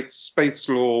situates space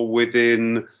law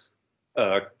within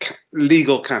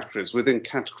legal categories, within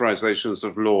categorizations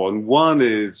of law. And one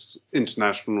is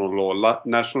international law,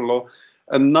 national law.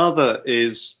 Another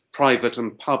is private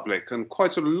and public. And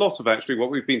quite a lot of actually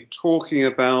what we've been talking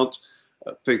about,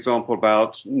 for example,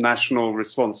 about national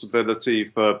responsibility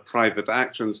for private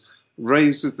actions,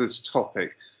 raises this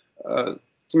topic. To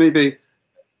maybe,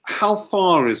 how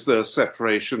far is there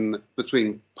separation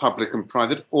between public and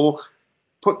private? Or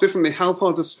put differently, how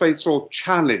far does space law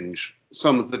challenge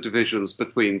some of the divisions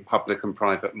between public and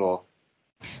private law?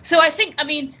 So I think,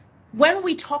 when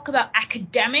we talk about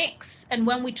academics and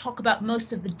when we talk about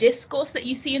most of the discourse that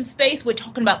you see in space, we're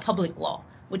talking about public law.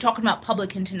 We're talking about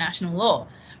public international law.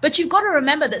 But you've got to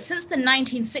remember that since the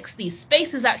 1960s,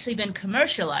 space has actually been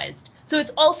commercialized. So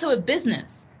it's also a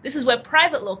business. This is where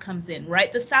private law comes in,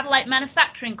 right? The satellite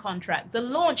manufacturing contract, the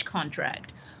launch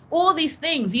contract, all these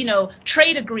things,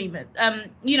 trade agreement,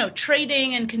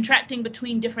 trading and contracting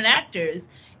between different actors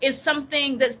is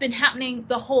something that's been happening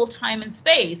the whole time in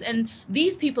space. And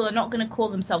these people are not going to call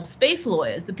themselves space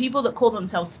lawyers. The people that call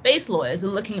themselves space lawyers are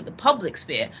looking at the public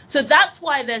sphere. So that's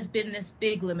why there's been this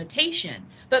big limitation.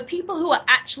 But people who are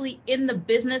actually in the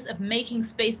business of making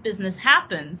space business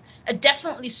happen are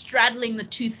definitely straddling the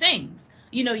two things.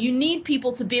 You need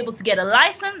people to be able to get a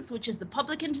license, which is the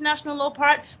public international law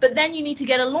part, but then you need to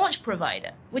get a launch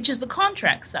provider, which is the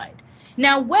contract side.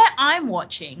 Now, where I'm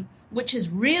watching, which is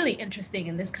really interesting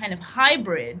in this kind of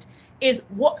hybrid, is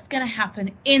what's going to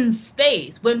happen in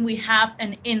space when we have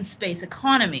an in-space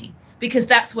economy, because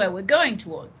that's where we're going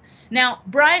towards. Now,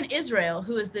 Brian Israel,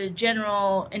 who is the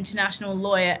general international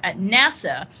lawyer at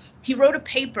NASA, he wrote a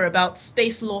paper about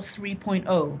Space Law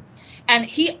 3.0. And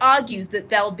he argues that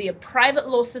there will be a private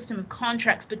law system of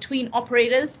contracts between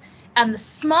operators, and the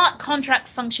smart contract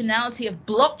functionality of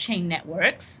blockchain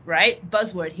networks, right,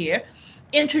 buzzword here,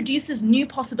 introduces new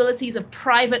possibilities of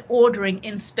private ordering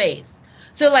in space.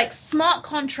 So like smart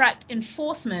contract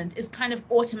enforcement is kind of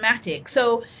automatic.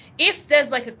 So if there's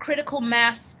like a critical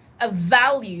mass of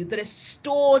value that is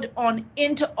stored on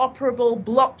interoperable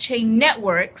blockchain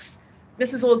networks,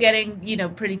 this is all getting,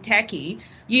 pretty techy,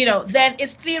 then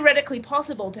it's theoretically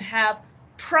possible to have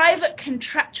private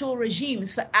contractual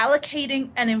regimes for allocating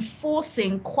and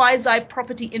enforcing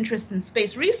quasi-property interests in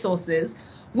space resources,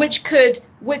 which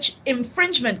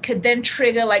infringement could then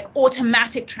trigger like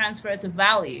automatic transfers of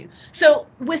value. So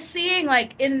we're seeing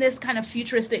like in this kind of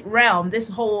futuristic realm, this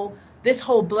whole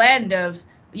blend of,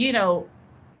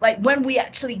 like when we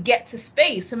actually get to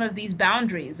space, some of these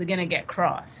boundaries are going to get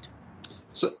crossed.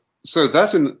 So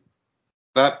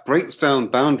that breaks down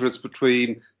boundaries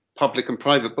between public and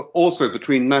private, but also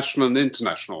between national and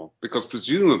international, because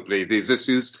presumably these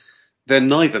issues, they're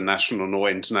neither national nor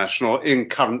international in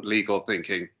current legal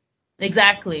thinking.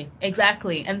 Exactly.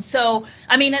 And so,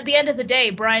 at the end of the day,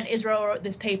 Brian Israel wrote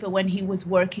this paper when he was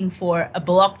working for a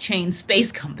blockchain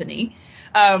space company.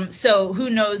 So who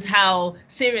knows how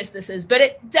serious this is, but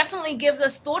it definitely gives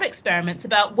us thought experiments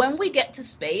about when we get to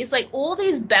space, like all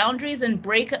these boundaries and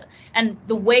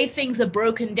the way things are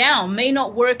broken down may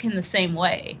not work in the same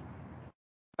way.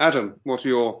 Adam, what are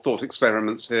your thought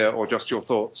experiments here, or just your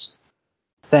thoughts?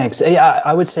 Thanks. Yeah,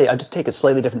 I would say I just take a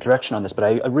slightly different direction on this, but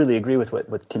I really agree with what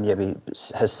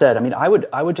Timyebi has said. I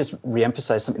would just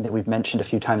reemphasize something that we've mentioned a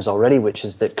few times already, which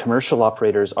is that commercial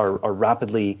operators are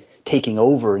rapidly taking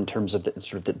over in terms of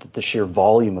the sheer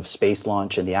volume of space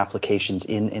launch and the applications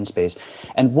in space.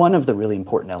 And one of the really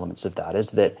important elements of that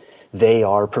is that they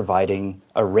are providing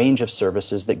a range of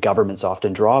services that governments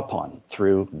often draw upon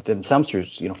through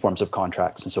forms of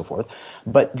contracts and so forth,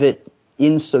 but that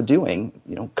in so doing,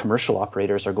 commercial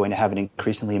operators are going to have an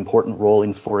increasingly important role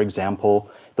in, for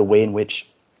example, the way in which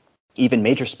even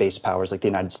major space powers like the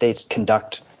United States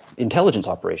conduct intelligence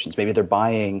operations. Maybe they're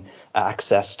buying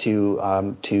access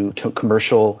to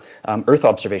commercial Earth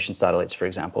observation satellites, for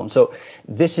example. And so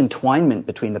this entwinement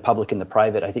between the public and the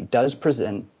private, I think, does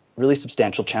present really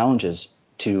substantial challenges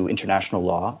to international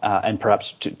law and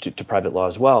perhaps to private law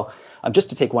as well. Just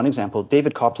to take one example,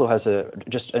 David Koplow has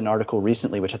just an article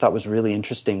recently, which I thought was really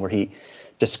interesting, where he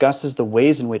discusses the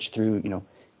ways in which through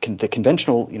the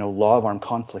conventional law of armed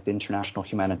conflict, international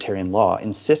humanitarian law,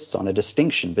 insists on a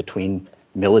distinction between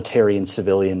military and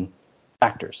civilian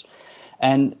actors.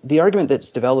 And the argument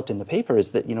that's developed in the paper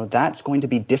is that that's going to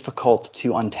be difficult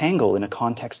to untangle in a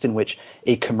context in which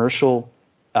a commercial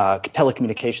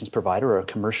telecommunications provider or a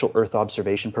commercial Earth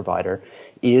observation provider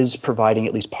is providing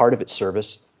at least part of its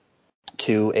service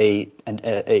to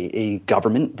a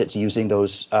government that's using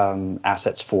those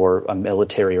assets for a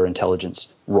military or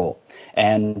intelligence role.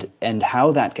 And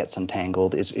how that gets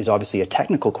untangled is obviously a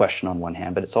technical question on one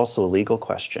hand, but it's also a legal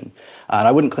question. And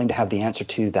I wouldn't claim to have the answer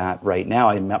to that right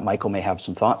now. Michael may have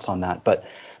some thoughts on that, but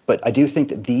I do think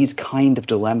that these kind of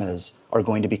dilemmas are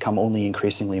going to become only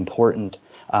increasingly important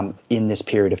in this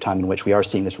period of time in which we are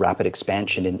seeing this rapid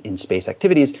expansion in space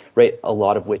activities, right? A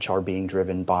lot of which are being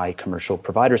driven by commercial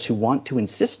providers who want to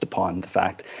insist upon the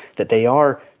fact that they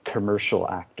are commercial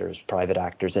actors, private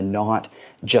actors, and not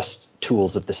just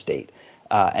tools of the state.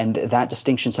 And that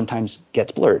distinction sometimes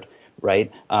gets blurred, right?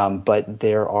 But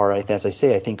there are, as I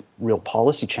say, I think real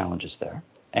policy challenges there.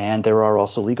 And there are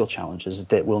also legal challenges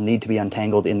that will need to be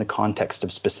untangled in the context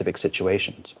of specific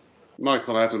situations.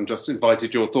 Michael, Adam just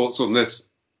invited your thoughts on this.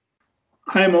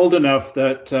 I'm old enough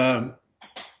that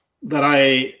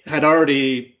I had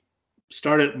already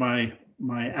started my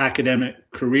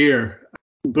academic career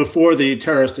before the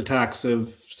terrorist attacks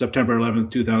of September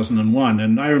 11th, 2001.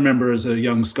 And I remember as a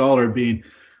young scholar being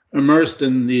immersed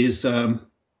in these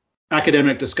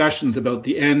academic discussions about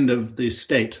the end of the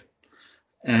state,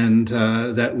 and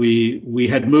that we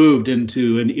had moved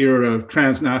into an era of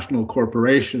transnational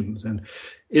corporations and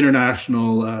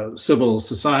international civil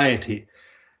society.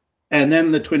 And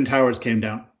then the Twin Towers came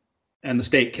down and the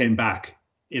state came back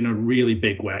in a really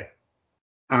big way.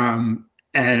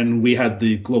 And we had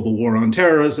the global war on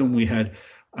terrorism. We had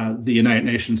the United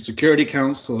Nations Security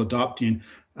Council adopting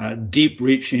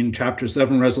deep-reaching Chapter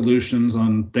 7 resolutions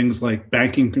on things like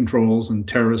banking controls and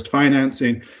terrorist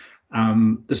financing.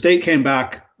 The state came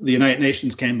back, the United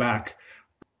Nations came back.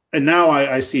 And now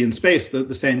I see in space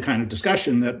the same kind of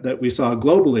discussion that we saw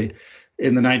globally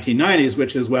in the 1990s,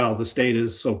 which is, well, the state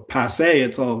is so passé,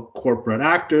 it's all corporate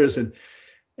actors. And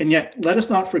yet, let us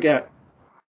not forget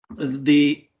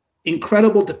the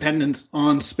incredible dependence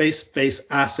on space-based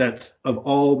assets of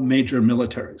all major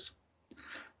militaries.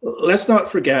 Let's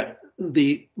not forget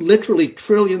the literally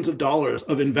trillions of dollars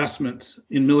of investments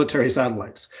in military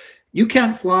satellites. You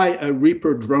can't fly a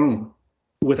Reaper drone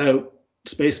without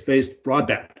space-based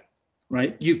broadband,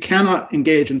 right? You cannot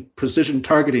engage in precision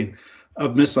targeting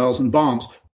of missiles and bombs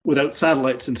without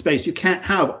satellites in space. You can't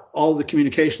have all the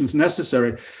communications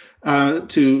necessary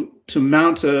to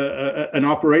mount an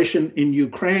operation in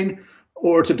Ukraine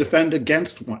or to defend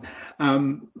against one.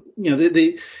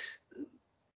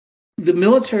 The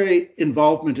military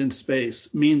involvement in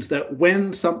space means that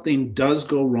when something does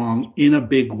go wrong in a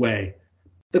big way,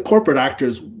 the corporate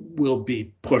actors will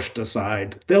be pushed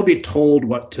aside. They'll be told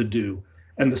what to do,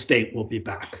 and the state will be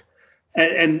back.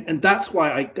 And that's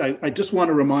why I just want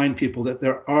to remind people that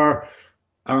there are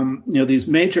these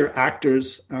major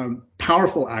actors,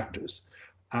 powerful actors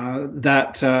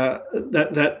that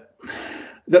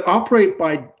operate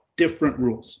by different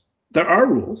rules. There are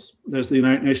rules. There's the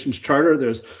United Nations Charter.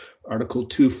 There's Article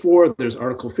 2.4. There's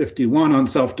Article 51 on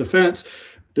self-defense.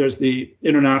 There's the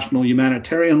international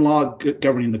humanitarian law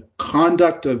governing the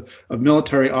conduct of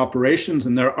military operations.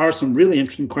 And there are some really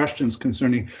interesting questions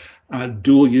concerning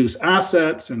dual-use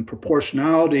assets and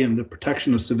proportionality and the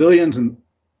protection of civilians. And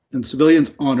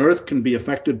civilians on Earth can be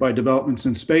affected by developments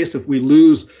in space. If we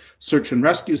lose search and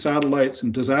rescue satellites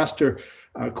and disaster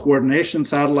coordination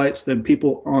satellites, then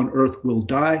people on Earth will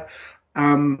die.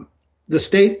 The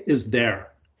state is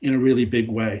there in a really big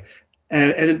way.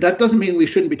 And that doesn't mean we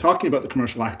shouldn't be talking about the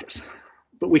commercial actors.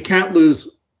 But we can't lose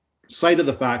sight of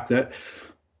the fact that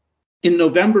in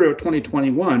November of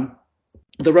 2021,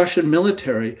 the Russian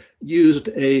military used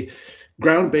a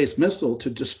ground-based missile to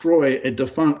destroy a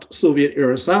defunct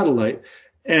Soviet-era satellite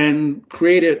and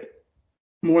created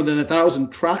more than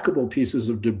 1,000 trackable pieces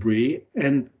of debris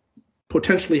and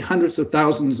potentially hundreds of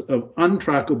thousands of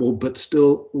untrackable but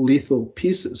still lethal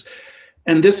pieces.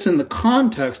 And this in the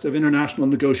context of international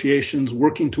negotiations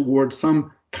working towards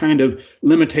some kind of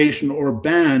limitation or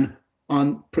ban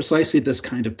on precisely this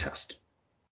kind of test.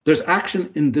 There's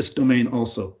action in this domain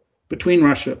also, between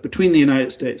Russia, between the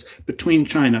United States, between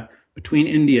China, between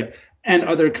India, and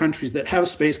other countries that have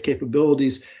space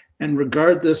capabilities and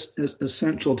regard this as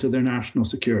essential to their national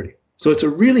security. So it's a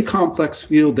really complex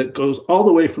field that goes all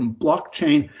the way from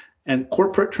blockchain and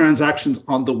corporate transactions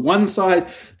on the one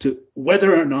side to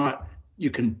whether or not you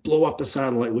can blow up a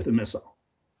satellite with a missile.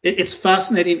 It's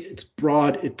fascinating. It's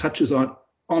broad. It touches on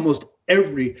almost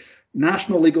every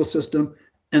national legal system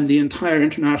and the entire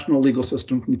international legal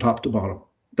system from top to bottom.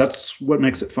 That's what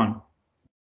makes it fun.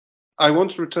 I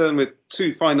want to return with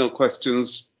two final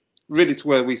questions, really to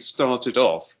where we started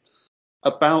off,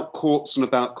 about courts and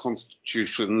about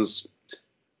constitutions.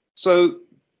 So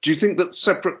do you think that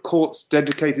separate courts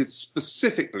dedicated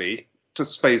specifically to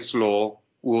space law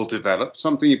will develop?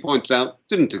 Something you pointed out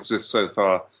didn't exist so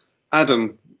far.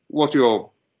 Adam, what are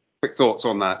your quick thoughts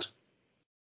on that?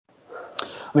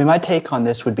 I mean, my take on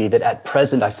this would be that at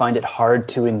present, I find it hard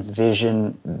to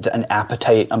envision an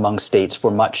appetite among states for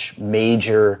much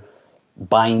major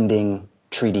binding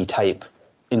treaty type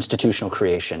institutional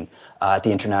creation at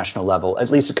the international level, at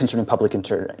least concerning public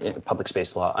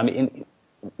space law. I mean,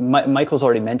 Michael's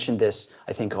already mentioned this,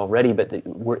 I think, already, but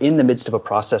we're in the midst of a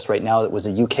process right now that was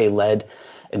a UK-led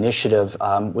initiative,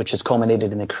 which has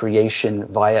culminated in the creation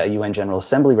via a UN General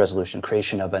Assembly resolution,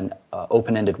 creation of an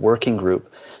open-ended working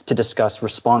group to discuss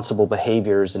responsible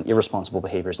behaviors and irresponsible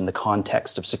behaviors in the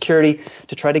context of security,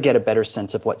 to try to get a better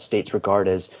sense of what states regard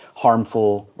as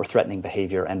harmful or threatening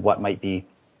behavior and what might be,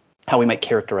 how we might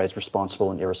characterize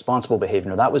responsible and irresponsible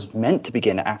behavior. Now, that was meant to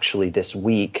begin actually this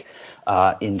week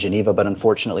in Geneva, but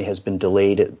unfortunately has been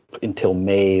delayed until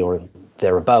May or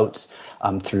thereabouts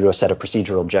through a set of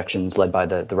procedural objections led by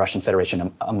the Russian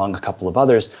Federation, among a couple of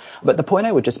others. But the point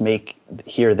I would just make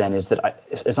here then is that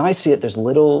as I see it, there's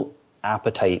little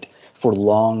appetite for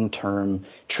long-term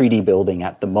treaty building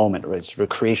at the moment, or it's the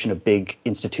creation of big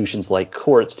institutions like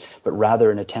courts, but rather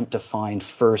an attempt to find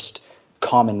first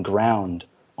common ground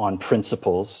on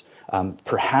principles,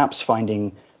 perhaps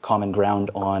finding common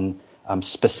ground on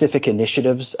specific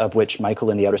initiatives, of which Michael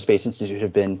and the Outer Space Institute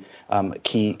have been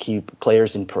key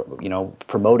players in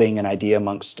promoting an idea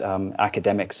amongst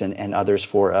academics and others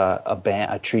for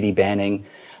a treaty banning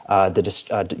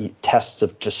the tests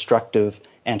of destructive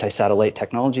anti-satellite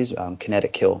technologies,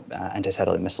 kinetic kill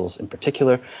anti-satellite missiles in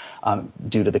particular,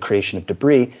 due to the creation of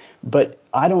debris. But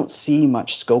I don't see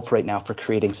much scope right now for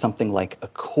creating something like a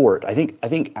court. I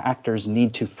think actors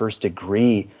need to first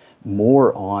agree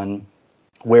more on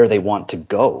where they want to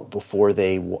go before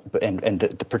they and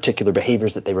the particular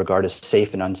behaviors that they regard as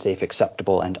safe and unsafe,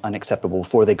 acceptable and unacceptable,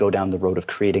 before they go down the road of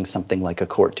creating something like a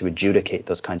court to adjudicate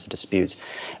those kinds of disputes.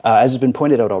 As has been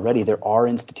pointed out already, there are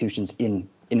institutions in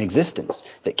existence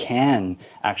that can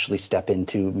actually step in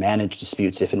to manage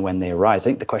disputes if and when they arise. I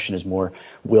think the question is more,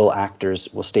 will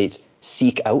states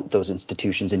seek out those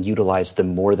institutions and utilize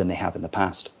them more than they have in the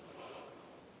past?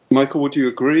 Michael, would you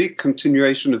agree?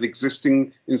 Continuation of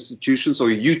existing institutions or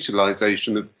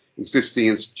utilization of existing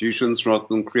institutions rather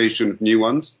than creation of new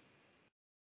ones?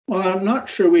 Well, I'm not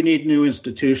sure we need new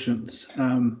institutions.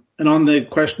 And on the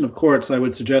question of courts, I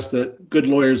would suggest that good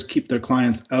lawyers keep their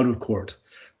clients out of court,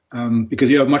 because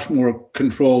you have much more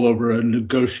control over a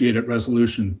negotiated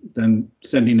resolution than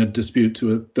sending a dispute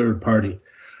to a third party.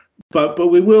 But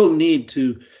we will need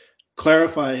to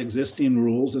clarify existing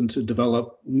rules and to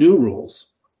develop new rules.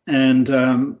 And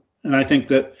I think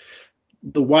that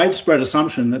the widespread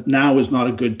assumption that now is not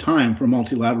a good time for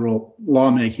multilateral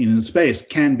lawmaking in space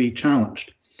can be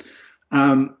challenged.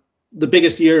 The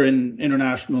biggest year in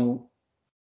international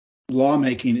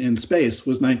lawmaking in space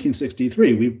was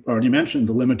 1963. We've already mentioned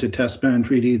the Limited Test Ban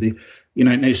Treaty, the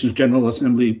United Nations General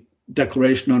Assembly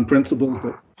Declaration on Principles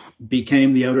that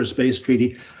became the Outer Space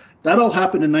Treaty. That all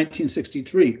happened in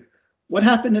 1963. What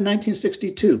happened in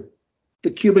 1962? The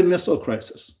Cuban Missile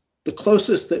Crisis, the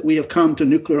closest that we have come to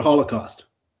nuclear holocaust,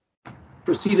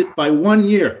 preceded by 1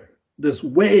 year, this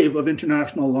wave of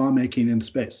international lawmaking in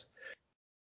space.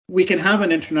 We can have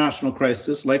an international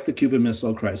crisis like the Cuban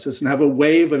Missile Crisis and have a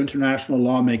wave of international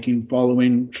lawmaking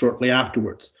following shortly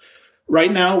afterwards.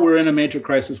 Right now, we're in a major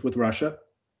crisis with Russia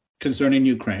concerning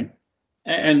Ukraine,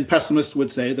 and pessimists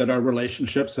would say that our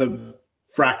relationships have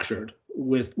fractured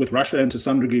with Russia and to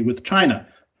some degree with China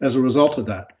as a result of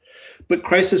that. But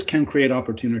crisis can create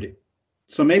opportunity.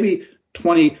 So maybe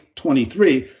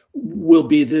 2023 will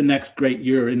be the next great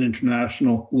year in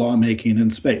international lawmaking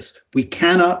in space. We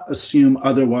cannot assume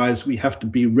otherwise. We have to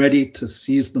be ready to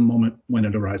seize the moment when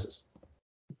it arises.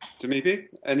 Tamebi,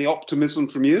 any optimism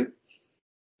from you?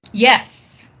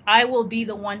 Yes, I will be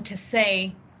the one to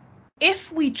say,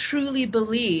 if we truly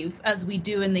believe, as we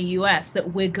do in the US,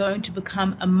 that we're going to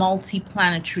become a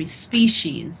multi-planetary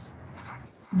species,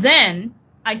 then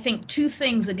I think two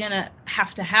things are going to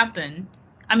have to happen.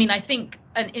 I mean, I think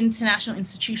an international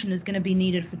institution is going to be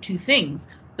needed for two things.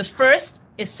 The first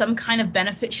is some kind of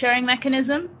benefit sharing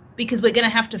mechanism, because we're going to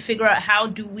have to figure out how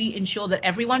do we ensure that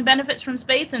everyone benefits from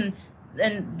space, and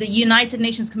the United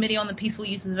Nations Committee on the Peaceful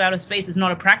Uses of Outer Space is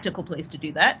not a practical place to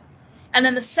do that. And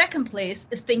then the second place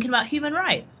is thinking about human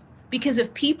rights. Because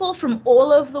if people from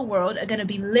all over the world are going to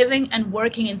be living and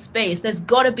working in space, there's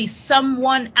got to be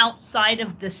someone outside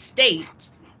of the state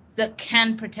that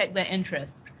can protect their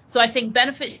interests. So I think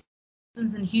benefit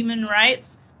systems and human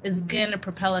rights is going to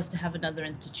propel us to have another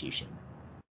institution.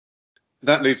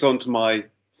 That leads on to my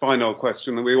final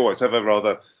question, and we always have a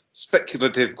rather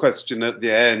speculative question at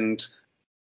the end.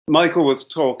 Michael was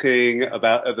talking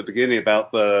about at the beginning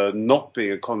about there not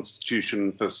being a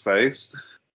constitution for space.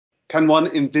 Can one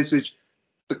envisage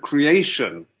the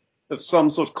creation of some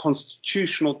sort of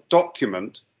constitutional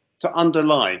document to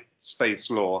underlie space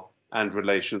law and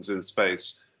relations in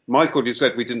space. Michael, you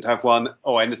said we didn't have one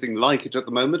or anything like it at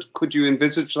the moment. Could you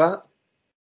envisage that?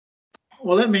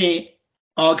 Well, let me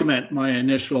augment my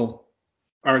initial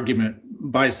argument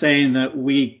by saying that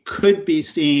we could be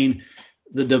seeing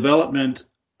the development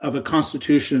of a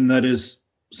constitution that is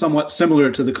somewhat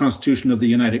similar to the Constitution of the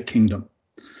United Kingdom,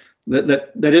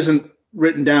 that isn't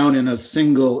written down in a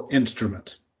single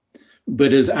instrument,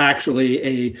 but is actually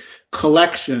a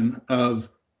collection of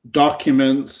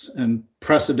documents and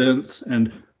precedents,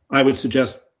 and I would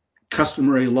suggest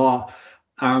customary law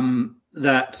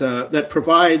that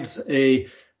provides a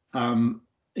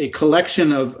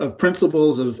collection of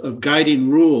principles of guiding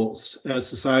rules as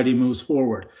society moves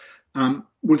forward.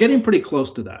 We're getting pretty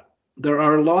close to that. There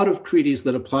are a lot of treaties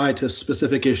that apply to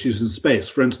specific issues in space.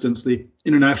 For instance, the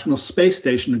International Space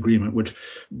Station Agreement, which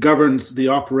governs the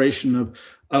operation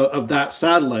of that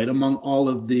satellite among all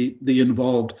of the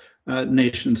involved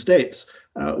nation states.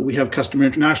 We have customary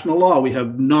international law. We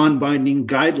have non-binding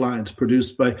guidelines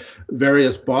produced by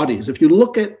various bodies. If you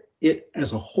look at it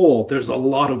as a whole, there's a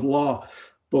lot of law,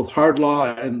 both hard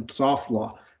law and soft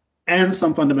law, and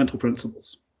some fundamental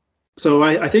principles. So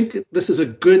I think this is a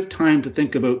good time to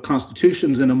think about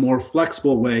constitutions in a more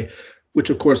flexible way, which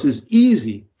of course is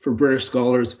easy for British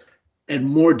scholars and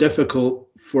more difficult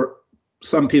for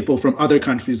some people from other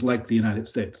countries like the United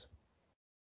States.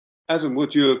 Adam,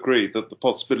 would you agree that the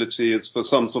possibility is for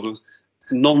some sort of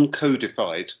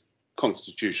non-codified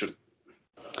constitution?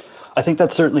 I think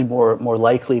that's certainly more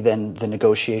likely than the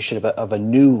negotiation of a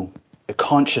new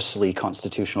consciously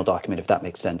constitutional document, if that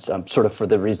makes sense, sort of for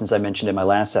the reasons I mentioned in my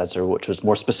last answer, which was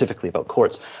more specifically about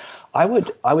courts. I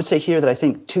would say here that I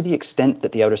think to the extent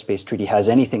that the Outer Space Treaty has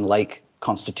anything like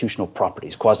constitutional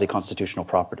properties, quasi-constitutional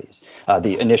properties,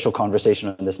 the initial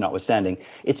conversation on this notwithstanding,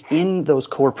 it's in those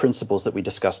core principles that we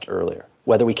discussed earlier,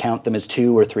 whether we count them as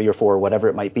 2 or 3 or 4 or whatever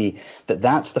it might be,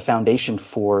 that's the foundation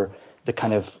for the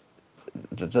kind of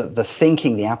the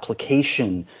thinking, the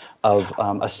application of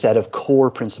a set of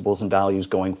core principles and values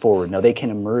going forward. Now, they can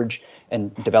emerge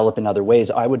and develop in other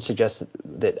ways. I would suggest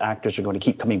that actors are going to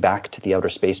keep coming back to the Outer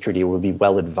Space Treaty, or would be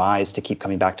well advised to keep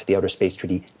coming back to the Outer Space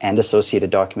Treaty and associated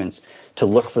documents to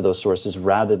look for those sources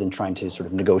rather than trying to sort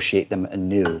of negotiate them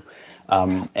anew.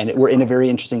 We're in a very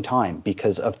interesting time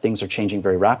because of things are changing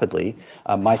very rapidly.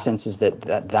 My sense is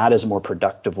that is a more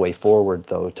productive way forward,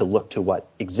 though, to look to what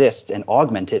exists and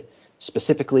augment it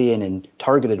specifically and in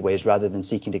targeted ways rather than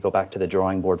seeking to go back to the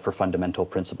drawing board for fundamental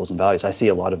principles and values. I see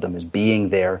a lot of them as being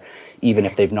there, even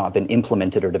if they've not been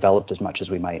implemented or developed as much as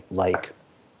we might like.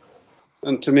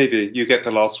 And Tamebi, you get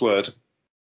the last word.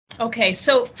 Okay,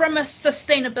 so from a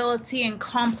sustainability and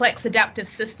complex adaptive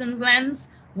systems lens,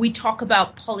 we talk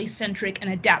about polycentric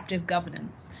and adaptive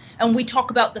governance. And we talk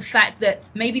about the fact that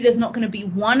maybe there's not going to be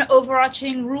one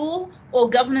overarching rule or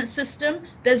governance system.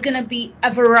 There's going to be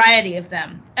a variety of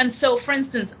them. And so, for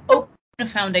instance, Open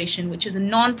Foundation, which is a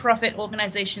nonprofit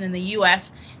organization in the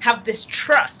US, have this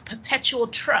trust, perpetual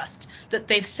trust that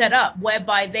they've set up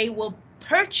whereby they will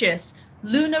purchase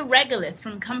lunar regolith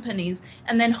from companies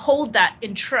and then hold that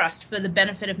in trust for the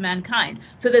benefit of mankind.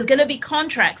 So there's going to be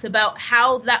contracts about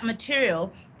how that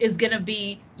material is going to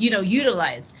be,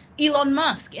 utilized. Elon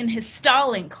Musk, in his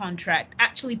Starlink contract,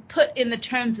 actually put in the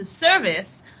terms of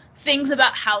service things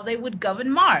about how they would govern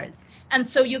Mars. And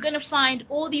so you're going to find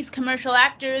all these commercial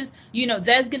actors,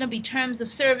 there's going to be terms of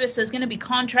service, there's going to be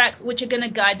contracts which are going to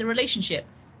guide the relationship.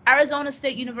 Arizona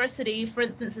State University, for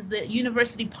instance, is the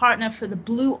university partner for the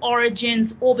Blue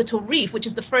Origin's Orbital Reef, which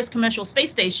is the first commercial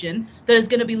space station that is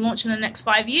going to be launched in the next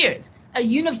 5 years. A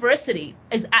university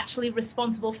is actually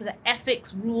responsible for the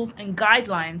ethics, rules, and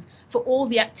guidelines for all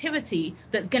the activity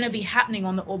that's going to be happening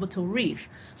on the orbital reef.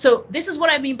 So this is what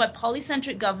I mean by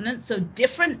polycentric governance. So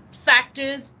different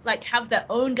factors have their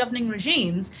own governing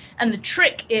regimes, and the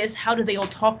trick is how do they all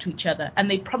talk to each other?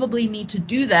 And they probably need to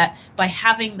do that by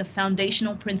having the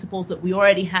foundational principles that we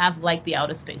already have, like the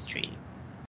Outer Space Treaty.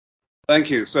 Thank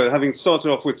you. So having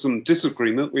started off with some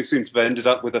disagreement, we seem to have ended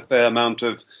up with a fair amount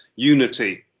of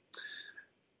unity.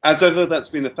 As ever, that's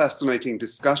been a fascinating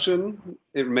discussion.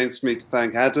 It remains for me to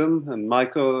thank Adam and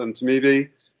Michael and Tamebi,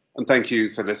 and thank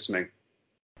you for listening.